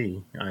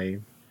shitty. I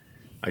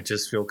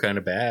just feel kind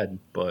of bad,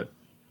 but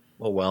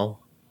oh well.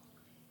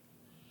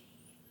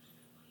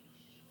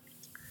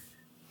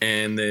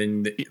 And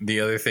then the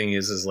other thing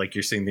is like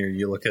you're sitting there,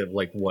 you look at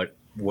like what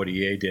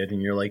EA did,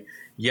 and you're like,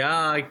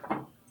 yeah,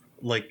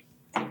 like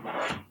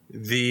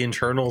the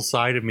internal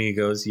side of me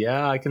goes,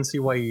 yeah, I can see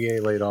why EA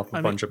laid off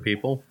a bunch of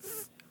people.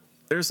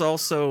 There's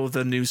also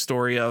the news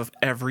story of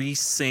every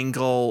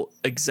single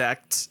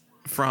exec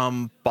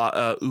from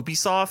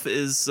Ubisoft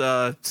is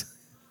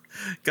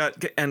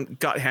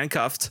got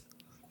handcuffed.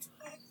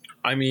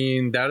 I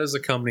mean, that is a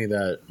company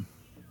that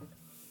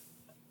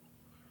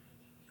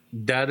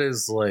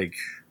is like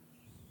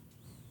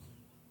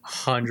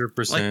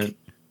 100%.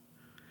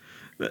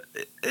 Like,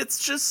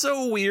 it's just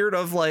so weird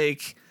of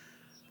like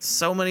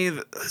so many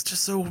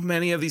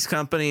of these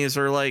companies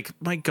are like,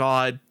 my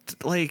God,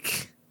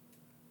 like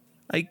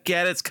I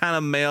get it's kind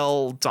of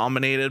male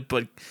dominated,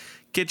 but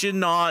could you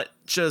not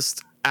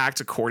just act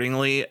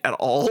accordingly at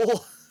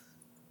all?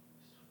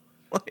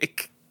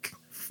 Like,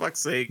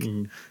 fuck's sake.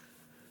 Mm.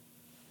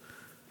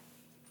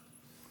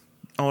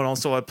 Oh, and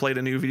also I played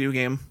a new video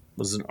game.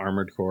 Was it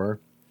Armored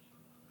Core?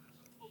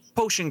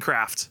 Potion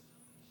Craft.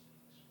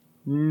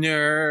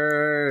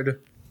 Nerd.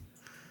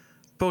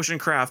 Potion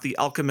Craft, the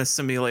Alchemist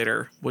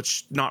Simulator,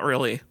 which not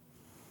really.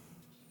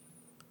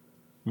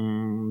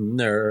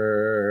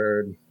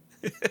 Nerd.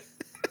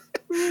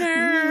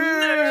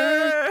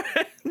 Nerd.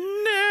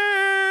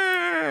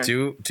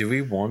 Nerd. Do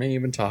we want to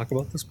even talk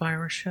about this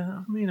Bioware shit?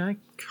 I mean, I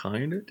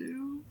kind of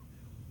do.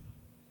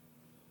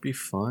 Be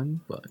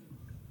fun, but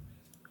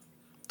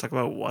talk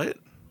about what?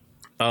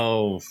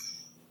 Oh,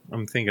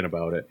 I'm thinking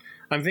about it.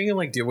 I'm thinking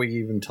like, do we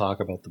even talk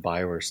about the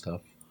Bioware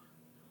stuff?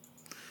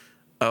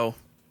 Oh,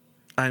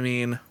 I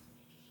mean,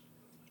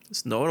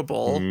 it's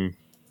notable. Mm.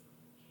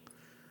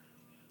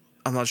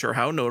 I'm not sure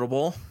how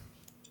notable.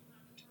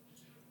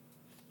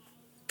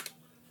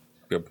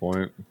 Good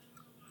point.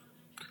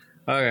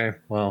 Okay,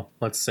 well,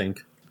 let's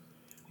sync.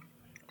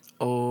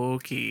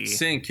 Okay.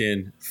 Sync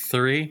in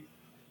 3,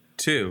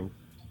 2,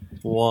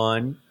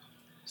 1.